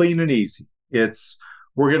simple, clean, and easy.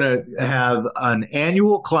 We're going to have an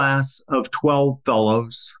annual class of 12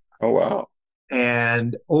 fellows. Oh, wow.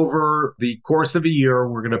 And over the course of a year,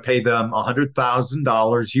 we're going to pay them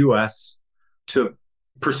 $100,000 US to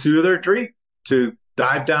pursue their dream, to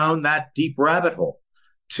dive down that deep rabbit hole,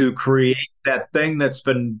 to create that thing that's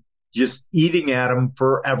been just eating at them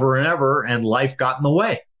forever and ever, and life got in the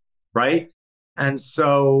way, right? And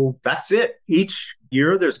so that's it. Each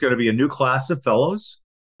year, there's going to be a new class of fellows.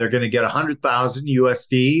 They're going to get 100,000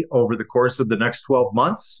 USD over the course of the next 12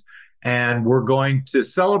 months. And we're going to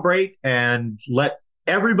celebrate and let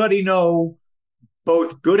everybody know,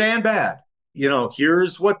 both good and bad.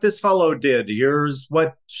 Here's what this fellow did. Here's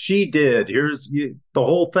what she did. Here's the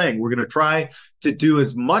whole thing. We're going to try to do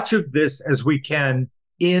as much of this as we can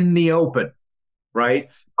in the open, right?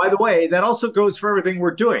 By the way, that also goes for everything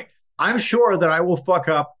we're doing. I'm sure that I will fuck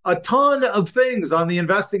up a ton of things on the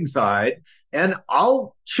investing side, and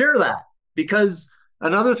I'll share that, because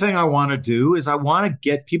another thing I want to do is I want to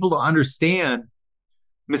get people to understand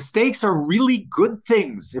mistakes are really good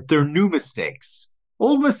things if they're new mistakes.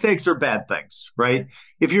 Old mistakes are bad things, right?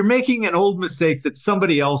 If you're making an old mistake that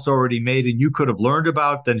somebody else already made and you could have learned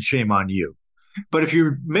about, then shame on you. But if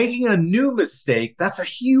you're making a new mistake, that's a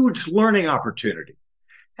huge learning opportunity.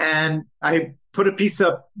 And I put a piece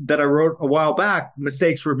up that I wrote a while back,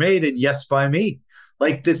 mistakes were made and yes by me.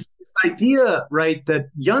 Like this idea, right, that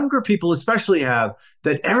younger people especially have,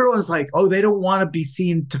 that everyone's like, oh, they don't want to be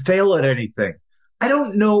seen to fail at anything. I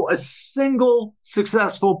don't know a single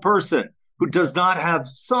successful person who does not have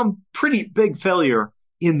some pretty big failure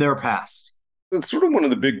in their past. It's sort of one of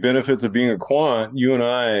the big benefits of being a quant. You and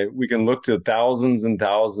I, we can look to thousands and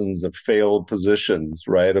thousands of failed positions,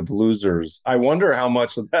 right? Of losers. I wonder how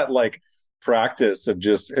much of that like practice of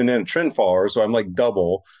just, and then trend follower. So I'm like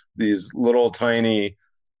double these little tiny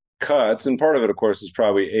cuts. And part of it, of course, is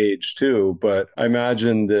probably age too. But I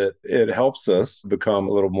imagine that it helps us become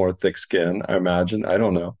a little more thick skinned. I imagine. I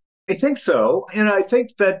don't know. I think so. And I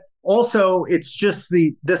think that also it's just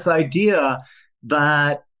this idea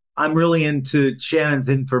that I'm really into Shannon's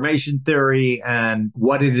information theory and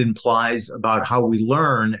what it implies about how we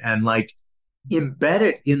learn. And like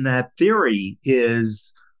embedded in that theory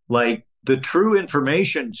is like the true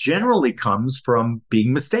information generally comes from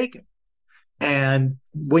being mistaken. And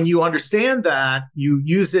when you understand that, you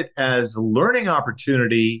use it as a learning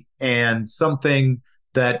opportunity and something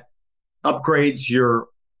that upgrades your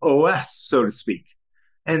OS, so to speak.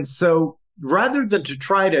 And so rather than to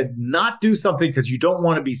try to not do something because you don't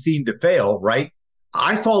want to be seen to fail, right?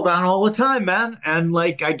 I fall down all the time, man. And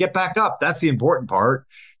like, I get back up. That's the important part.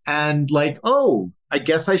 And like, oh, I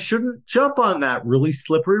guess I shouldn't jump on that really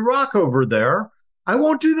slippery rock over there. I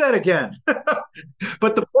won't do that again.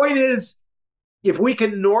 But the point is, if we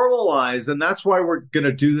can normalize, and that's why we're going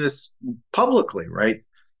to do this publicly, right?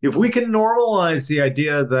 If we can normalize the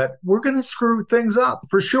idea that we're going to screw things up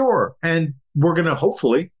for sure, and we're going to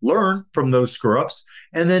hopefully learn from those screw ups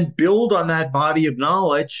and then build on that body of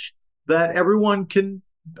knowledge that everyone can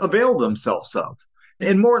avail themselves of.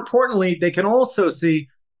 And more importantly, they can also see,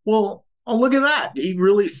 well, oh, look at that. He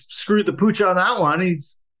really screwed the pooch on that one.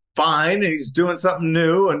 He's fine and he's doing something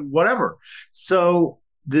new and whatever. So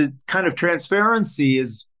the kind of transparency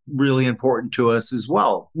is really important to us as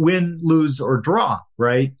well. Win, lose, or draw,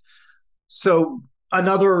 right? So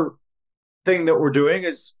another thing that we're doing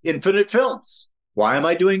is infinite films. Why am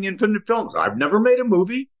I doing infinite films? I've never made a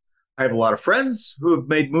movie. I have a lot of friends who have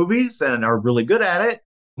made movies and are really good at it,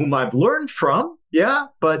 whom I've learned from. Yeah,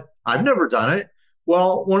 but I've never done it.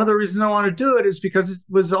 Well, one of the reasons I want to do it is because it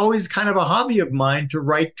was always kind of a hobby of mine to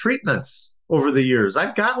write treatments over the years.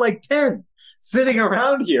 I've got like 10 sitting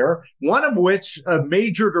around here, one of which a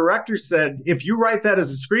major director said, if you write that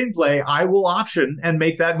as a screenplay, I will option and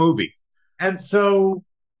make that movie. And so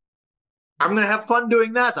I'm going to have fun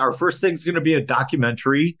doing that. Our first thing's going to be a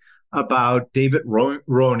documentary about David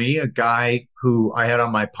Roney, a guy who I had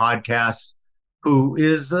on my podcast, who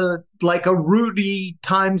is like a Rudy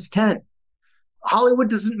times 10. Hollywood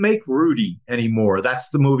doesn't make Rudy anymore. That's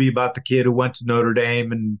the movie about the kid who went to Notre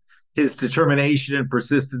Dame and his determination and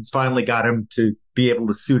persistence finally got him to be able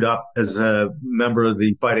to suit up as a member of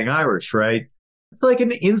the Fighting Irish, right? It's like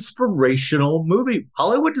an inspirational movie.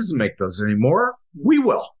 Hollywood doesn't make those anymore. We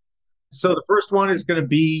will. So the first one is going to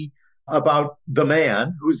be about the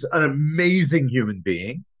man who's an amazing human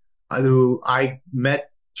being who I met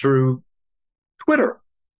through Twitter,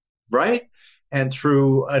 right? And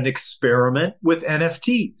through an experiment with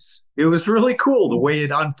NFTs. It was really cool the way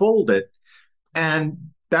it unfolded. And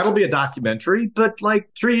that'll be a documentary. But like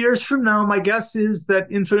 3 years from now, my guess is that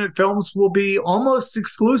Infinite Films will be almost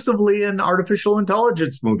exclusively an artificial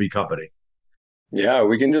intelligence movie company. Yeah,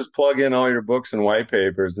 we can just plug in all your books and white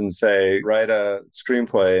papers and say, write a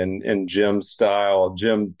screenplay in Jim's style,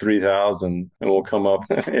 Jim 3000, and we'll come up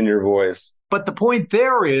in your voice. But the point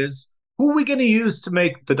there is, who are we going to use to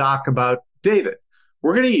make the doc about David?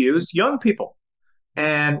 We're going to use young people.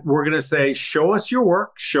 And we're going to say, show us your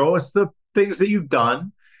work, show us the things that you've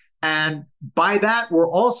done. And by that,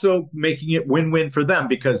 we're also making it win-win for them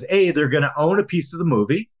because A, they're going to own a piece of the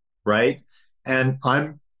movie, right? And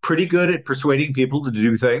I'm pretty good at persuading people to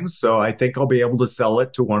do things. So I think I'll be able to sell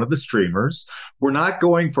it to one of the streamers. We're not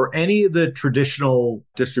going for any of the traditional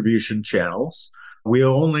distribution channels. We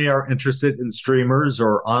only are interested in streamers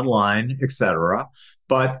or online, etc.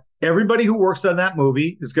 But everybody who works on that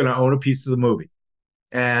movie is going to own a piece of the movie.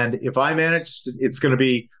 And if I manage, it's going to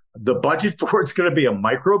be, the budget for it's going to be a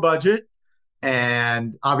micro budget.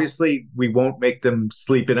 And obviously we won't make them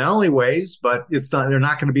sleep in alleyways, but they're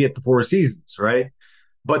not going to be at the Four Seasons, right?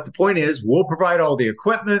 But the point is, we'll provide all the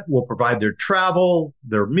equipment, we'll provide their travel,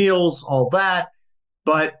 their meals, all that.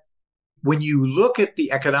 But when you look at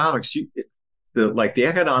the economics, the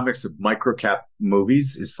economics of microcap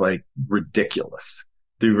movies is like ridiculous.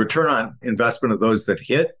 The return on investment of those that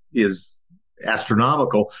hit is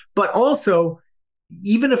astronomical. But also,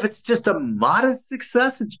 even if it's just a modest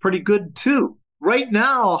success, it's pretty good too. Right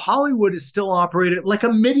now, Hollywood is still operated like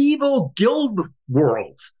a medieval guild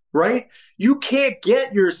world, right? You can't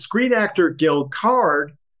get your Screen Actor Guild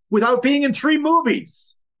card without being in 3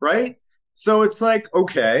 movies, right? So it's like,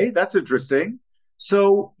 okay, that's interesting.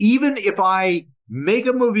 So even if I make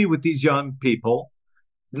a movie with these young people,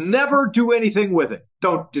 never do anything with it,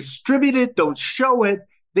 don't distribute it, don't show it,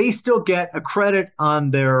 they still get a credit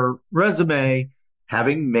on their resume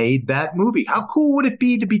having made that movie. How cool would it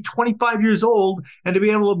be to be 25 years old and to be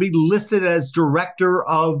able to be listed as director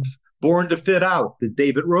of Born to Fit Out, the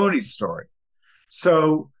David Roney story?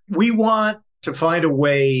 So we want to find a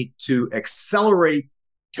way to accelerate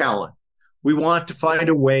talent. We want to find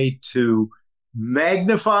a way to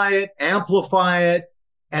magnify it, amplify it,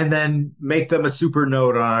 and then make them a super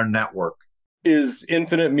node on our network. Is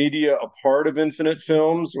Infinite Media a part of Infinite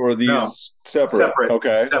Films, or are these No, separate?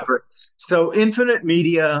 Okay. Separate. So Infinite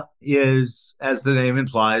Media is, as the name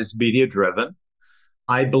implies, media driven.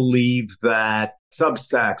 I believe that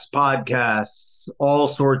Substacks, podcasts, all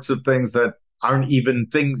sorts of things that aren't even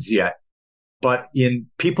things yet, but in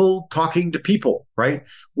people talking to people, right?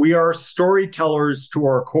 We are storytellers to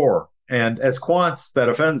our core. And as quants, that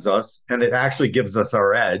offends us, and it actually gives us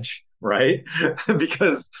our edge, right?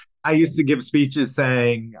 Because I used to give speeches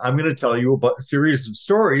saying, I'm going to tell you about a series of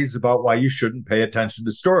stories about why you shouldn't pay attention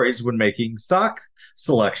to stories when making stock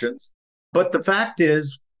selections. But the fact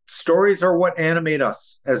is, stories are what animate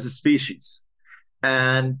us as a species.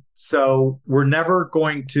 And so we're never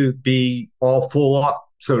going to be all full up,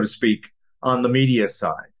 so to speak, on the media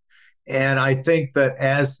side. And I think that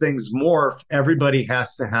as things morph, everybody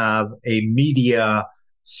has to have a media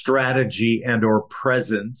strategy and or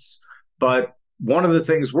presence. But one of the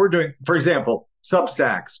things we're doing, for example,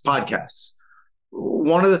 Substacks, podcasts.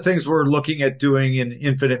 One of the things we're looking at doing in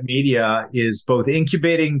Infinite Media is both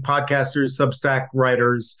incubating podcasters, Substack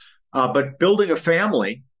writers, but building a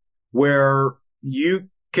family where you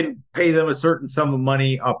can pay them a certain sum of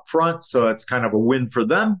money up front. So it's kind of a win for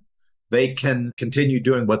them. They can continue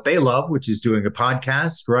doing what they love, which is doing a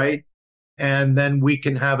podcast, right? And then we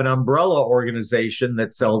can have an umbrella organization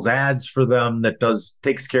that sells ads for them, that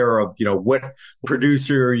takes care of, what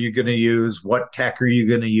producer are you going to use? What tech are you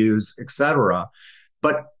going to use, et cetera.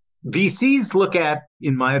 But VCs look at,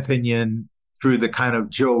 in my opinion, through the kind of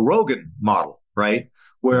Joe Rogan model, right?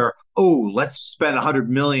 Where, let's spend 100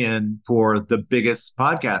 million for the biggest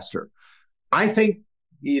podcaster. I think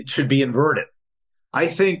it should be inverted. I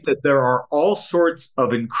think that there are all sorts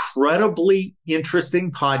of incredibly interesting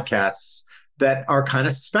podcasts that are kind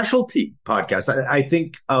of specialty podcasts. I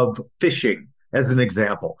think of fishing as an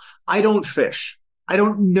example. I don't fish. I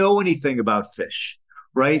don't know anything about fish,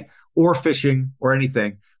 right? Or fishing or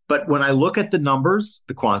anything. But when I look at the numbers,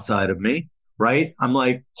 the quant side of me, right? I'm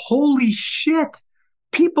like, holy shit.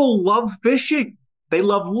 People love fishing. They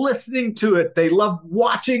love listening to it. They love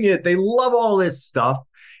watching it. They love all this stuff.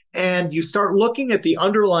 And you start looking at the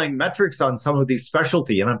underlying metrics on some of these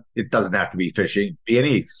specialty, and it doesn't have to be fishing, be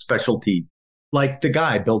any specialty, like the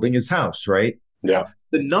guy building his house, right? Yeah.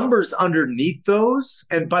 The numbers underneath those,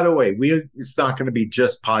 and by the way, it's not going to be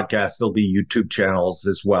just podcasts, there'll be YouTube channels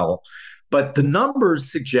as well. But the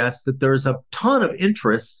numbers suggest that there's a ton of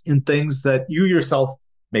interest in things that you yourself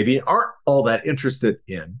maybe aren't all that interested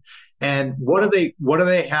in. And what do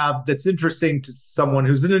they have that's interesting to someone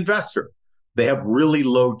who's an investor? They have really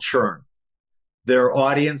low churn. Their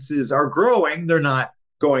audiences are growing. They're not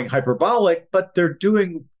going hyperbolic, but they're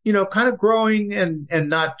doing, kind of growing and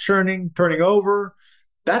not turning over.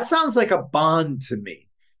 That sounds like a bond to me.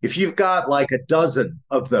 If you've got like a dozen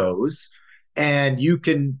of those and you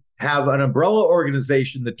can have an umbrella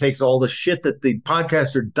organization that takes all the shit that the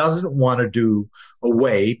podcaster doesn't want to do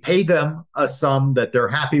away, pay them a sum that they're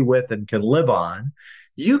happy with and can live on,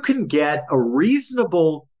 you can get a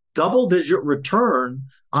reasonable double-digit return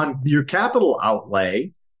on your capital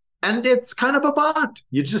outlay, and it's kind of a bond.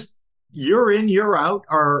 You're in, you're out,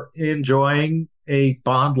 are enjoying a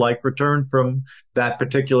bond-like return from that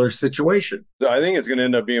particular situation. I think it's going to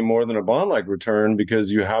end up being more than a bond-like return,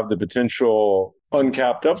 because you have the potential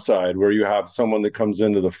uncapped upside where you have someone that comes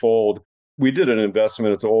into the fold. We did an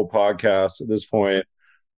investment. It's an old podcast at this point.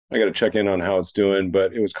 I got to check in on how it's doing,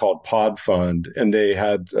 but it was called Pod Fund. And they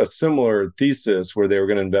had a similar thesis where they were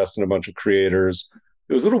going to invest in a bunch of creators.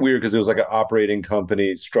 It was a little weird because it was like an operating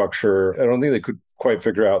company structure. I don't think they could quite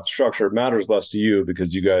figure out the structure. It matters less to you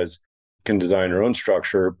because you guys can design your own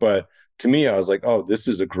structure. But to me, I was like, oh, this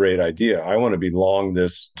is a great idea. I want to be long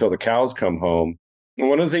this till the cows come home. And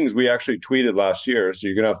one of the things we actually tweeted last year, so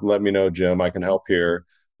you're going to have to let me know, Jim, I can help here,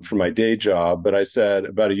 for my day job. But I said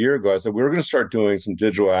about a year ago, I said, we were going to start doing some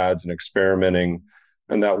digital ads and experimenting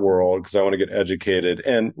in that world because I want to get educated.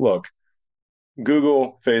 And look,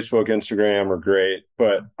 Google, Facebook, Instagram are great,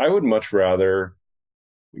 but I would much rather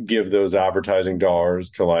give those advertising dollars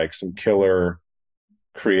to like some killer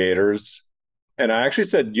creators. And I actually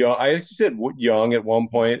said young. I actually said young at one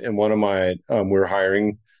point in one of my we're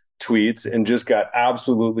hiring tweets, and just got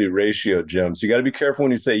absolutely ratioed, Jim. So you got to be careful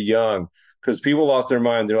when you say young, because people lost their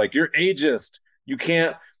mind. They're like, "You're ageist. You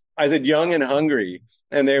can't." I said young and hungry,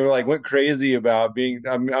 and they were like, went crazy about being.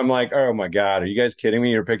 I'm like, oh my God, are you guys kidding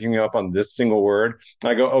me? You're picking me up on this single word.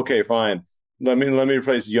 I go, okay, fine. Let me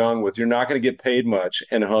replace young with you're not going to get paid much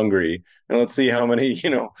and hungry, and let's see how many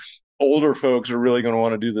older folks are really going to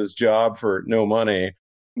want to do this job for no money.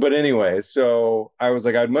 But anyway, so I was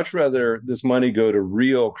like, I'd much rather this money go to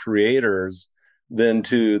real creators than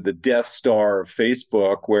to the Death Star of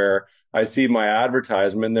Facebook, where I see my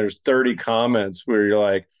advertisement and there's 30 comments where you're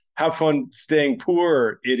like, have fun staying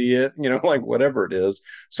poor, idiot, like whatever it is.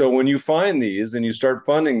 So when you find these and you start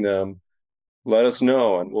funding them, let us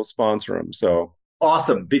know and we'll sponsor them. So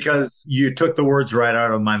awesome, because you took the words right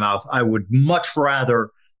out of my mouth. I would much rather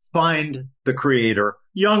find the creator,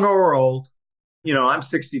 young or old. I'm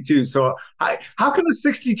 62. So how can a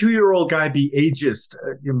 62-year-old guy be ageist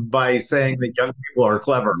by saying that young people are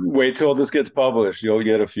clever? Wait till this gets published. You'll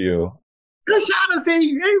get a few. Hey,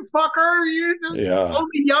 fucker, you Yeah.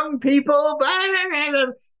 only young people.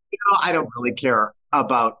 I don't really care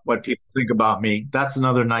about what people think about me. That's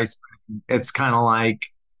another nice thing. It's kind of like,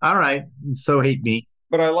 all right, so hate me.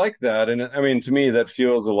 But I like that. And I mean, to me, that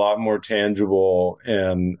feels a lot more tangible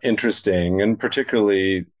and interesting, and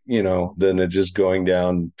particularly, than it just going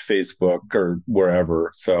down Facebook or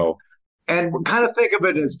wherever. So, and kind of think of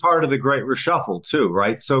it as part of the Great Reshuffle too,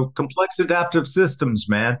 right? So complex adaptive systems,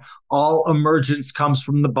 man, all emergence comes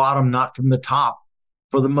from the bottom, not from the top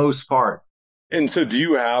for the most part. And so do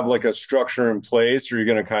you have like a structure in place, or are you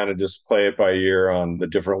going to kind of just play it by ear on the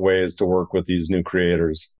different ways to work with these new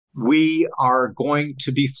creators? We are going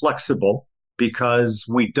to be flexible because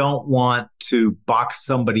we don't want to box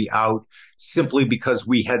somebody out simply because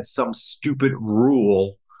we had some stupid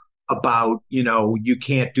rule about, you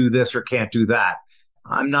can't do this or can't do that.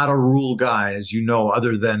 I'm not a rule guy, as you know,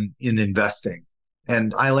 other than in investing.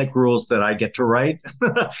 And I like rules that I get to write,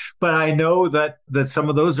 but I know that some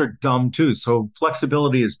of those are dumb too. So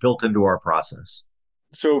flexibility is built into our process.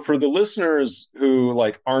 So for the listeners who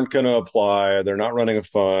aren't going to apply, they're not running a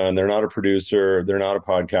fund, they're not a producer, they're not a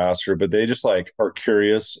podcaster, but they just are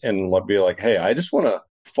curious and be like, hey, I just want to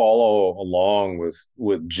follow along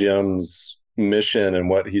with Jim's mission and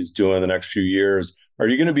what he's doing the next few years. Are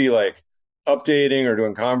you going to be updating or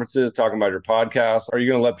doing conferences, talking about your podcast? Are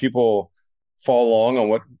you going to let people follow along on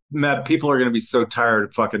what? Matt, people are going to be so tired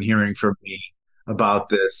of fucking hearing from me about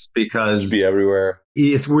this because be everywhere.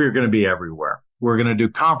 We're going to be everywhere. We're going to do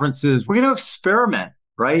conferences. We're going to experiment,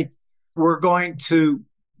 right? We're going to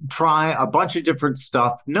try a bunch of different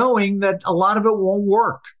stuff, knowing that a lot of it won't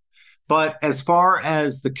work. But as far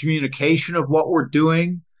as the communication of what we're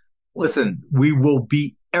doing, listen, we will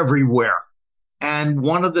be everywhere. And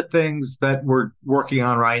one of the things that we're working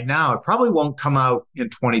on right now, it probably won't come out in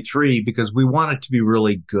 23 because we want it to be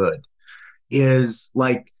really good, is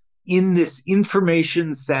in this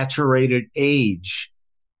information saturated age,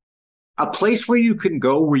 a place where you can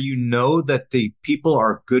go where you know that the people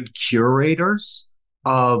are good curators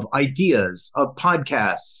of ideas, of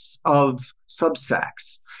podcasts, of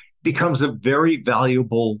Substacks becomes a very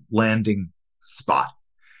valuable landing spot.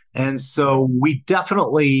 And so we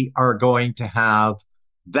definitely are going to have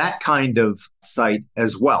that kind of site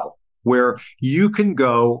as well, where you can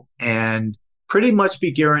go and pretty much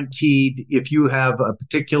be guaranteed, if you have a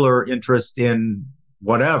particular interest in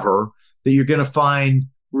whatever, that you're going to find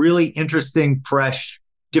really interesting, fresh,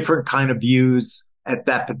 different kind of views at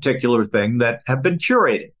that particular thing that have been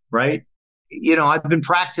curated, right? I've been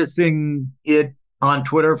practicing it on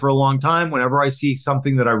Twitter for a long time. Whenever I see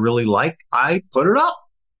something that I really like, I put it up.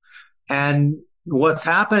 And what's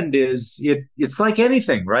happened is it's like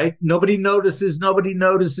anything, right? Nobody notices. And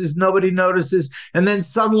then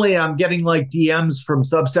suddenly I'm getting DMs from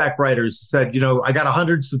Substack writers who said, I got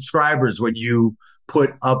 100 subscribers when you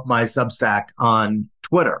put up my Substack on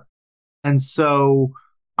Twitter. And so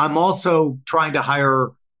I'm also trying to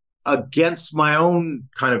hire against my own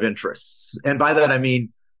kind of interests. And by that, I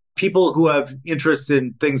mean people who have interests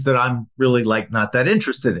in things that I'm really not that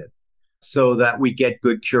interested in, so that we get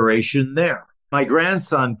good curation there. My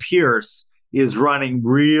grandson, Pierce, is running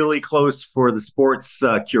really close for the sports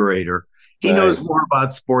curator. He knows more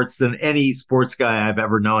about sports than any sports guy I've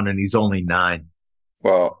ever known, and he's only 9.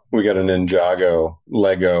 Well, we got a Ninjago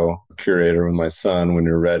Lego curator with my son when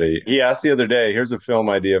you're ready. He asked the other day, here's a film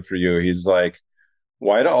idea for you. He's like,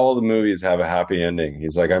 why do all the movies have a happy ending?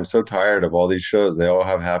 He's like, I'm so tired of all these shows. They all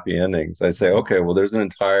have happy endings. I say, okay, well, there's an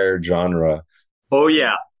entire genre. Oh,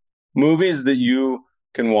 yeah. Movies that you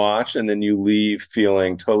can watch and then you leave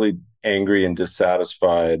feeling totally angry and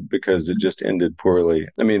dissatisfied because it just ended poorly.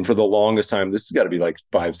 I mean, for the longest time, this has got to be like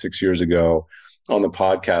 5, 6 years ago on the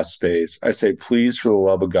podcast space. I say, please, for the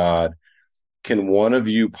love of God, can one of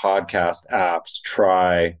you podcast apps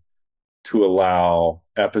try to allow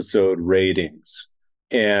episode ratings?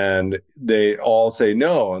 And they all say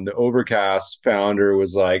no. And the Overcast founder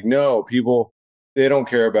was like, no, people, they don't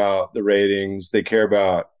care about the ratings. They care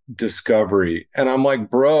about discovery. And I'm like,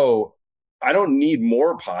 bro, I don't need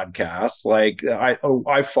more podcasts. Like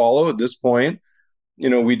I follow at this point,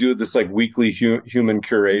 we do this like weekly human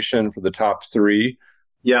curation for the top 3.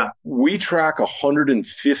 Yeah. We track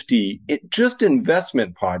 150 just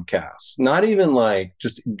investment podcasts, not even like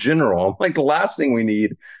just general. Like the last thing we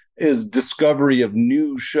need is discovery of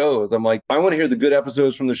new shows. I'm like, I want to hear the good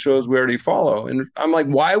episodes from the shows we already follow. And I'm like,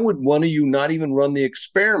 why would one of you not even run the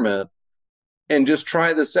experiment and just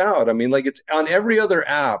try this out? I mean, like it's on every other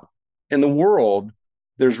app in the world.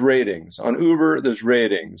 There's ratings on Uber. There's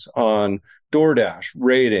ratings on DoorDash,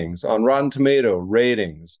 ratings on Rotten Tomato,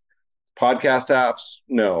 ratings. Podcast apps,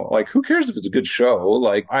 no. Like, who cares if it's a good show?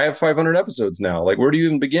 Like, I have 500 episodes now. Like, where do you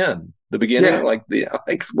even begin? The beginning,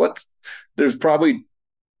 what? There's probably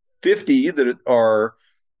 50 that are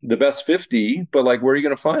the best 50, but like, where are you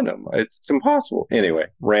going to find them? It's impossible. Anyway,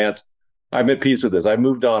 rant. I'm at peace with this. I've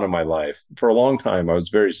moved on in my life. For a long time, I was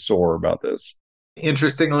very sore about this.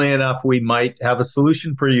 Interestingly enough, we might have a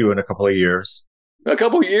solution for you in a couple of years. A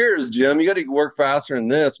couple of years, Jim. You got to work faster than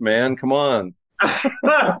this, man. Come on.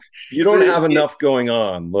 You don't have enough going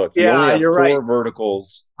on. Look, you only have 4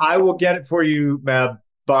 verticals. I will get it for you, Meb,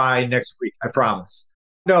 by next week. I promise.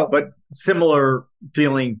 No, but similar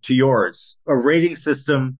feeling to yours, a rating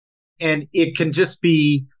system. And it can just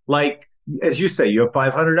be like, as you say, you have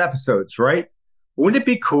 500 episodes, right? Wouldn't it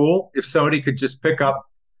be cool if somebody could just pick up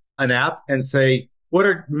an app and say, what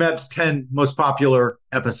are Meb's 10 most popular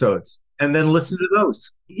episodes? And then listen to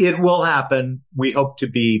those. It will happen. We hope to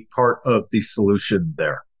be part of the solution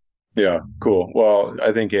there. Yeah, cool. Well,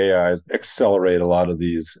 I think AIs accelerate a lot of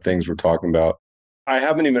these things we're talking about. I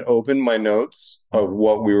haven't even opened my notes of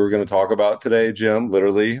what we were going to talk about today, Jim.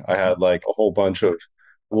 Literally, I had like a whole bunch of,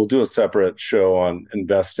 we'll do a separate show on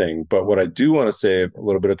investing. But what I do want to save a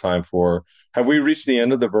little bit of time for, have we reached the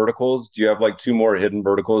end of the verticals? Do you have like 2 more hidden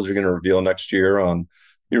verticals you're going to reveal next year on?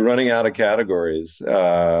 You're running out of categories.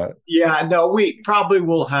 Yeah, no, we probably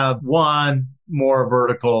will have 1 more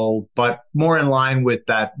vertical, but more in line with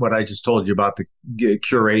that, what I just told you about the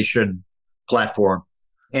curation platform.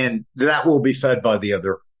 And that will be fed by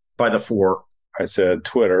the 4. I said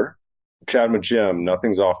Twitter, chatting with Jim,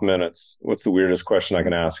 nothing's off minutes. What's the weirdest question I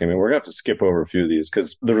can ask him? And we're going to have to skip over a few of these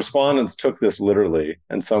because the respondents took this literally,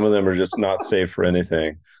 and some of them are just not safe for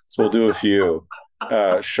anything. So we'll do a few.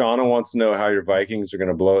 Shauna wants to know how your Vikings are going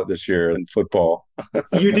to blow it this year in football.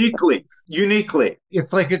 Uniquely.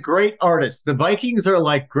 It's like a great artist. The Vikings are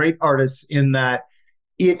like great artists in that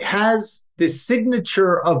it has the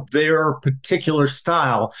signature of their particular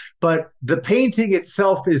style, but the painting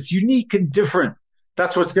itself is unique and different.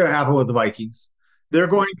 That's what's going to happen with the Vikings. They're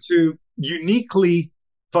going to uniquely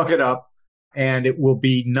fuck it up, and it will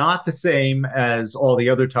be not the same as all the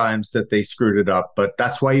other times that they screwed it up, but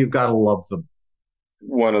that's why you've got to love them.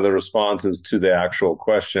 One of the responses to the actual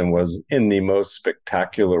question was in the most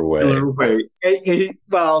spectacular way.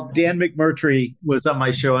 Well, Dan McMurtry was on my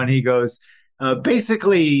show and he goes,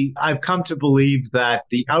 basically, I've come to believe that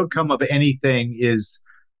the outcome of anything is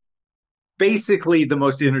basically the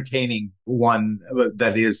most entertaining one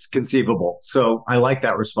that is conceivable. So I like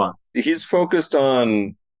that response. He's focused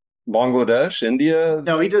on Bangladesh, India?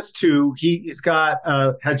 No, he does 2. He's got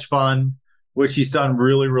a hedge fund, which he's done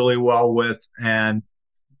really, really well with. And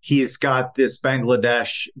he's got this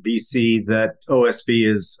Bangladesh VC that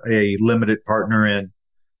OSV is a limited partner in.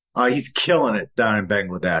 He's killing it down in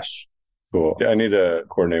Bangladesh. Cool. I need to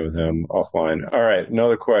coordinate with him offline. All right.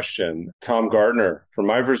 Another question. Tom Gardner. From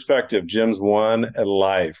my perspective, Jim's won at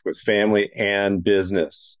life with family and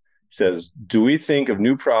business. He says, do we think of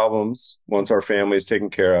new problems once our family is taken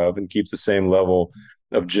care of and keep the same level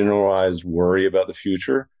of generalized worry about the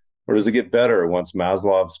future? Or does it get better once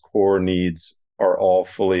Maslow's core needs are all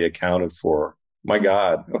fully accounted for? My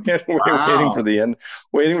God. Wow. waiting for the end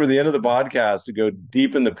of the podcast to go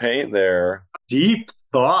deep in the paint there. Deep.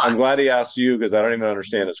 thoughts. I'm glad he asked you because I don't even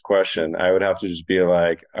understand his question. I would have to just be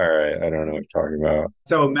like, all right, I don't know what you're talking about.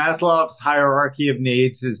 So Maslow's hierarchy of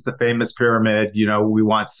needs is the famous pyramid. You know, we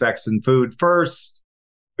want sex and food first.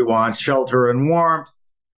 We want shelter and warmth.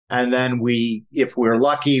 And then if we're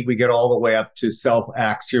lucky, we get all the way up to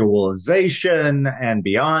self-actualization and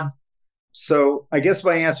beyond. So I guess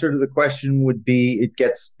my answer to the question would be it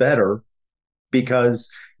gets better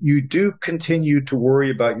because you do continue to worry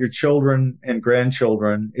about your children and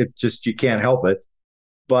grandchildren. It just, you can't help it.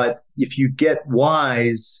 But if you get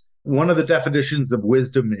wise, one of the definitions of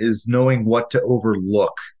wisdom is knowing what to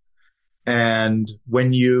overlook. And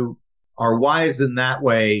when you are wise in that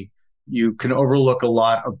way, you can overlook a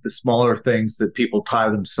lot of the smaller things that people tie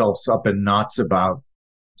themselves up in knots about.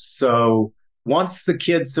 So once the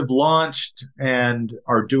kids have launched and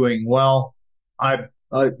are doing well, I'm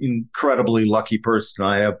an incredibly lucky person.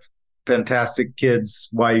 I have fantastic kids,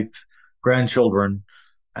 wife, grandchildren.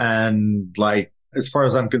 And like, as far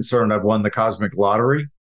as I'm concerned, I've won the cosmic lottery.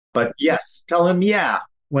 But yes, tell him, yeah,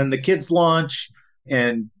 when the kids launch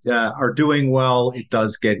and are doing well, it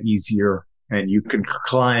does get easier. And you can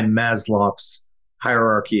climb Maslow's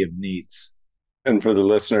hierarchy of needs. And for the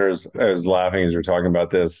listeners, I was laughing as you're talking about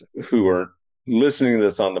this, who are listening to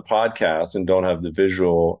this on the podcast and don't have the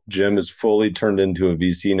visual. Jim is fully turned into a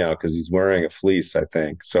VC now because he's wearing a fleece, I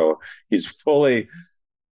think. So he's fully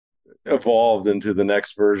evolved into the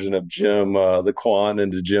next version of Jim, the quant,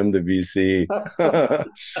 into Jim, the VC.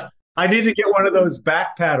 I need to get one of those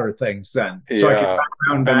back patter things then. So I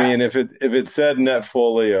can back. I mean, if it said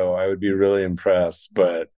Netfolio, I would be really impressed.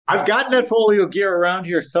 But I've got Netfolio gear around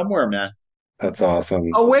here somewhere, man. That's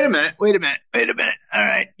awesome. Oh, wait a minute. All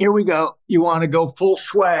right, here we go. You want to go full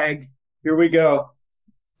swag? Here we go.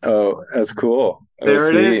 Oh, that's cool. There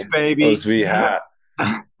it is, baby. OSV hat.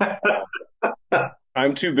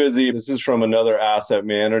 I'm too busy. This is from another asset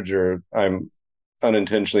manager. I'm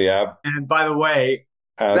unintentionally And by the way,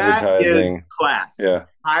 advertising. That is class. Yeah.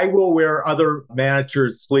 I will wear other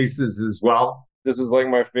managers' fleeces as well. This is like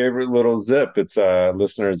my favorite little zip. It's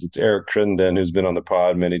listeners, it's Eric Crittenden, who's been on the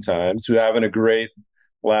pod many times, who's having a great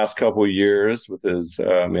last couple of years with his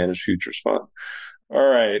managed futures fund. All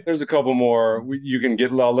right, there's a couple more.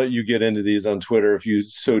 I'll let you get into these on Twitter if you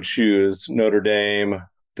so choose. Notre Dame,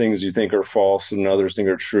 things you think are false and others think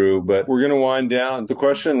are true. But we're going to wind down. The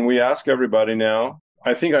question we ask everybody now,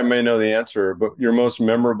 I think I may know the answer, but your most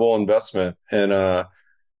memorable investment, and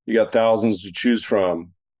you got thousands to choose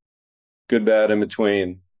from. Good, bad, in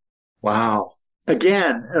between. Wow.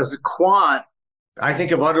 Again, as a quant, I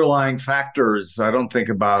think of underlying factors. I don't think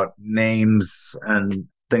about names and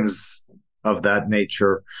things of that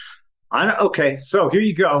nature. Okay, so here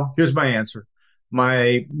you go. Here's my answer.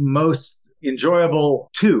 My most enjoyable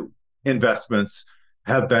two investments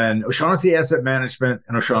have been O'Shaughnessy Asset Management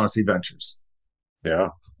and O'Shaughnessy Ventures.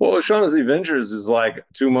 Yeah. Well, O'Shaughnessy Ventures is like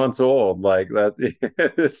 2 months old. Like that,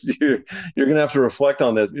 you're going to have to reflect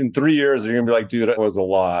on this. In 3 years, you're going to be like, dude, it was a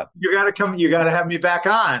lot. You got to have me back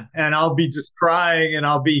on, and I'll be just crying, and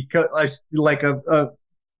I'll be like a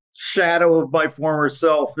shadow of my former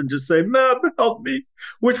self and just say, Meb, help me.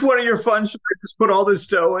 Which one of your funds should I just put all this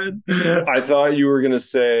dough in? I thought you were going to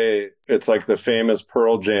say it's like the famous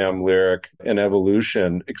Pearl Jam lyric in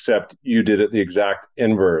Evolution, except you did it the exact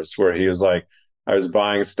inverse, where he was like, I was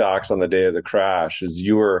buying stocks on the day of the crash, as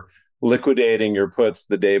you were liquidating your puts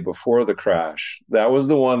the day before the crash. That was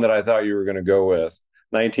the one that I thought you were going to go with.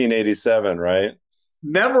 1987, right?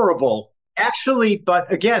 Memorable. Actually,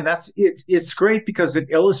 but again, it's great because it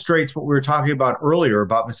illustrates what we were talking about earlier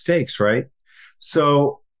about mistakes, right?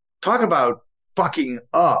 So talk about fucking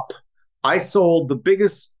up. I sold the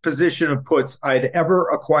biggest position of puts I'd ever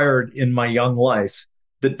acquired in my young life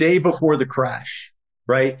the day before the crash,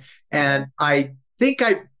 right? And I think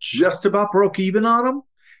I just about broke even on them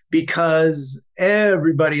because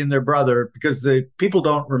everybody and their brother, because the people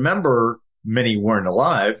don't remember, many weren't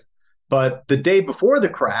alive, but the day before the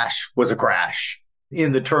crash was a crash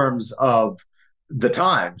in the terms of the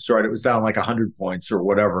times, right? It was down like 100 points or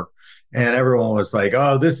whatever. And everyone was like,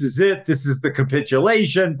 oh, this is it. This is the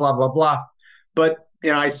capitulation, blah, blah, blah. But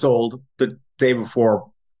I sold the day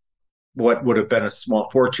before what would have been a small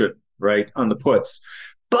fortune, right, on the puts.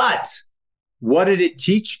 But what did it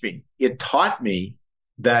teach me? It taught me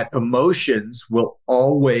that emotions will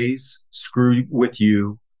always screw with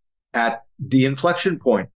you at the inflection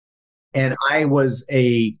point. And I was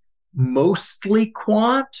a mostly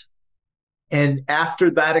quant. And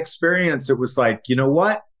after that experience, it was like, you know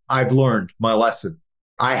what? I've learned my lesson.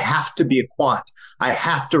 I have to be a quant. I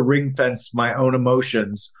have to ring fence my own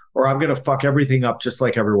emotions or I'm going to fuck everything up just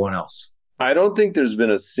like everyone else. I don't think there's been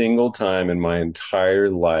a single time in my entire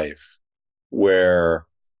life where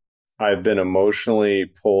I've been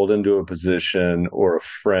emotionally pulled into a position or a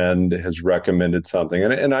friend has recommended something.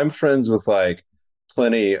 And I'm friends with like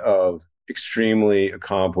plenty of extremely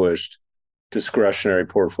accomplished discretionary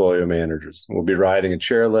portfolio managers. We'll be riding a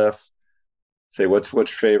chairlift, say, what's your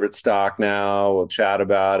favorite stock now? We'll chat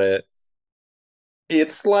about it.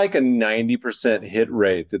 It's like a 90% hit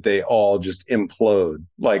rate that they all just implode.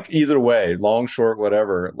 Like either way, long, short,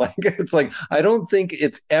 whatever. Like it's like, I don't think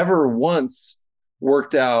it's ever once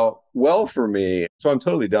worked out well for me. So I'm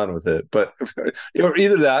totally done with it. But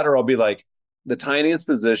either that or I'll be like the tiniest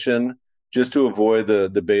position just to avoid the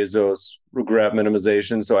Bezos regret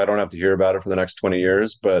minimization. So I don't have to hear about it for the next 20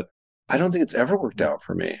 years. But I don't think it's ever worked out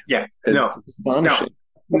for me. Yeah. It's astonishing.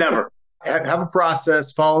 No, never. Have a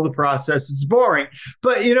process, follow the process. It's boring.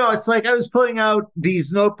 But, it's like I was pulling out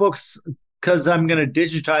these notebooks because I'm going to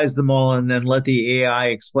digitize them all and then let the AI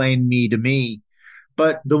explain me to me.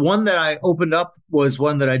 But the one that I opened up was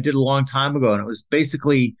one that I did a long time ago. And it was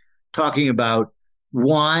basically talking about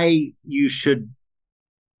why you should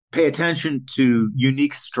pay attention to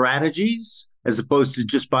unique strategies as opposed to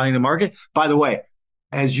just buying the market. By the way,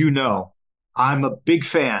 as you know, I'm a big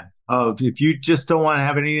fan of if you just don't want to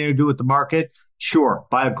have anything to do with the market, sure,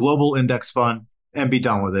 buy a global index fund and be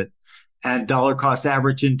done with it. And dollar cost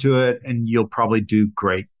average into it, and you'll probably do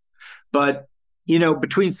great. But,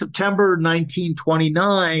 between September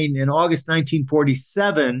 1929 and August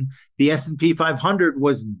 1947, the S&P 500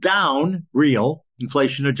 was down, real,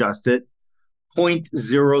 inflation adjusted,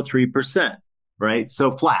 0.03%, right?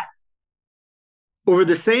 So flat. Over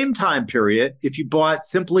the same time period, if you bought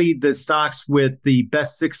simply the stocks with the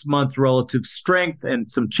best 6-month relative strength and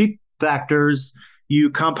some cheap factors,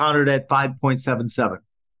 you compounded at 5.77.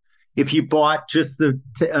 If you bought just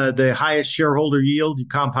the highest shareholder yield, you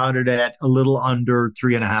compounded at a little under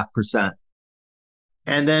 3.5%.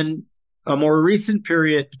 And then a more recent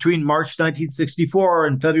period between March 1964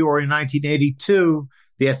 and February 1982,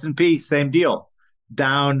 the S&P, same deal,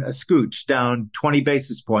 down a scooch, down 20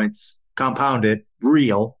 basis points, compounded,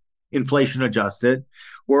 real, inflation adjusted.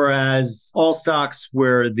 Whereas all stocks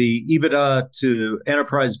where the EBITDA to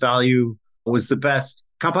enterprise value was the best,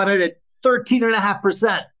 compounded at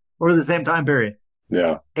 13.5% over the same time period.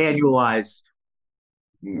 Yeah. Annualized.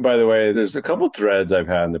 By the way, there's a couple threads I've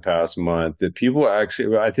had in the past month that people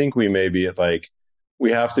actually, I think we may be at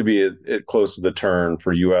we have to be at close to the turn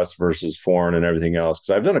for US versus foreign and everything else.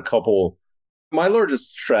 Because I've done a couple, my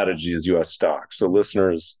largest strategy is US stocks. So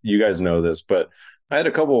listeners, you guys know this, but I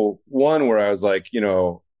had one where I was like,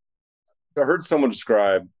 I heard someone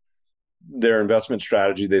describe their investment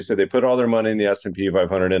strategy. They said they put all their money in the S&P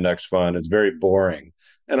 500 index fund. It's very boring.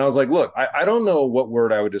 And I was like, look, I don't know what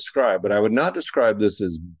word I would describe, but I would not describe this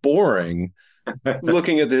as boring.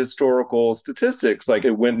 Looking at the historical statistics, like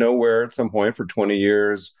it went nowhere at some point for 20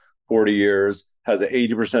 years, 40 years, has an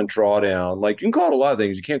 80% drawdown. Like you can call it a lot of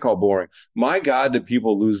things. You can't call it boring. My God, did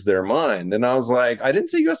people lose their mind? And I was like, I didn't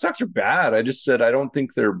say US stocks are bad. I just said, I don't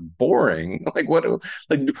think they're boring. Like what,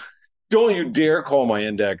 like, don't you dare call my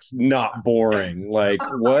index not boring. Like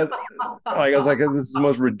what? Like I was like, this is the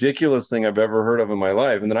most ridiculous thing I've ever heard of in my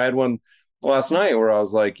life. And then I had one last night where I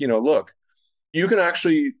was like, look, you can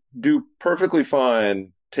actually do perfectly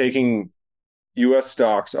fine taking US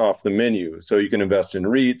stocks off the menu. So you can invest in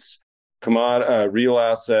REITs, real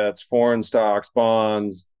assets, foreign stocks,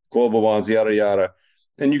 bonds, global bonds, yada, yada.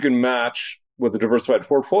 And you can match with a diversified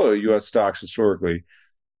portfolio, US stocks historically.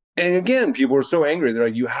 And again, people are so angry. They're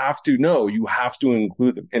like, you have to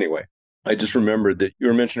include them. Anyway, I just remembered that you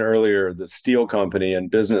were mentioning earlier the steel company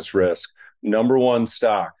and business risk, number one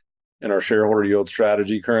stock in our shareholder yield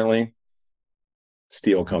strategy currently,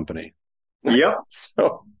 steel company. Yep.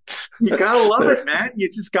 So you gotta love it, man. You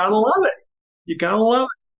just gotta love it. You gotta love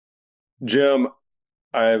it. Jim,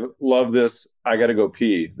 I love this. I got to go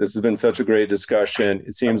pee. This has been such a great discussion.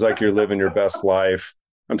 It seems like you're living your best life.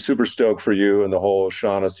 I'm super stoked for you and the whole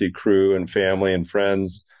Shaughnessy crew and family and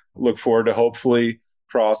friends. Look forward to hopefully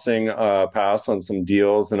crossing paths on some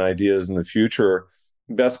deals and ideas in the future.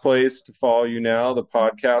 Best place to follow you now, the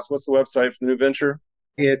podcast. What's the website for the new venture?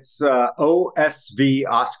 It's OSV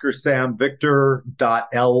Oscar Sam Victor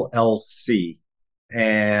 .llc.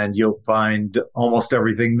 And you'll find almost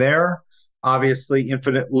everything there. Obviously,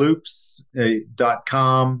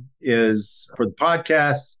 infiniteloops.com is for the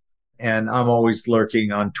podcast. And I'm always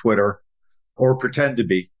lurking on Twitter or pretend to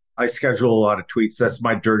be. I schedule a lot of tweets. That's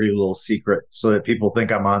my dirty little secret so that people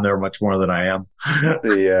think I'm on there much more than I am.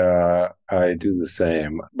 I do the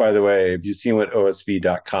same. By the way, have you seen what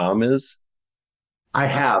OSV.com is? I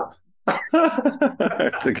have.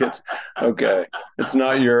 It's a good, okay. It's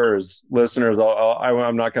not yours. Listeners,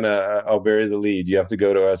 I'm not going to, I'll bury the lead. You have to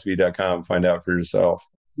go to osv.com, find out for yourself.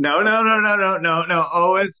 No.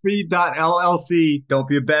 OSV.LLC. Don't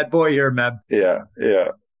be a bad boy here, Meb. Yeah.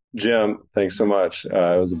 Jim, thanks so much. It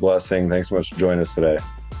was a blessing. Thanks so much for joining us today.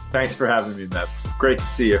 Thanks for having me, Meb. Great to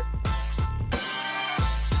see you.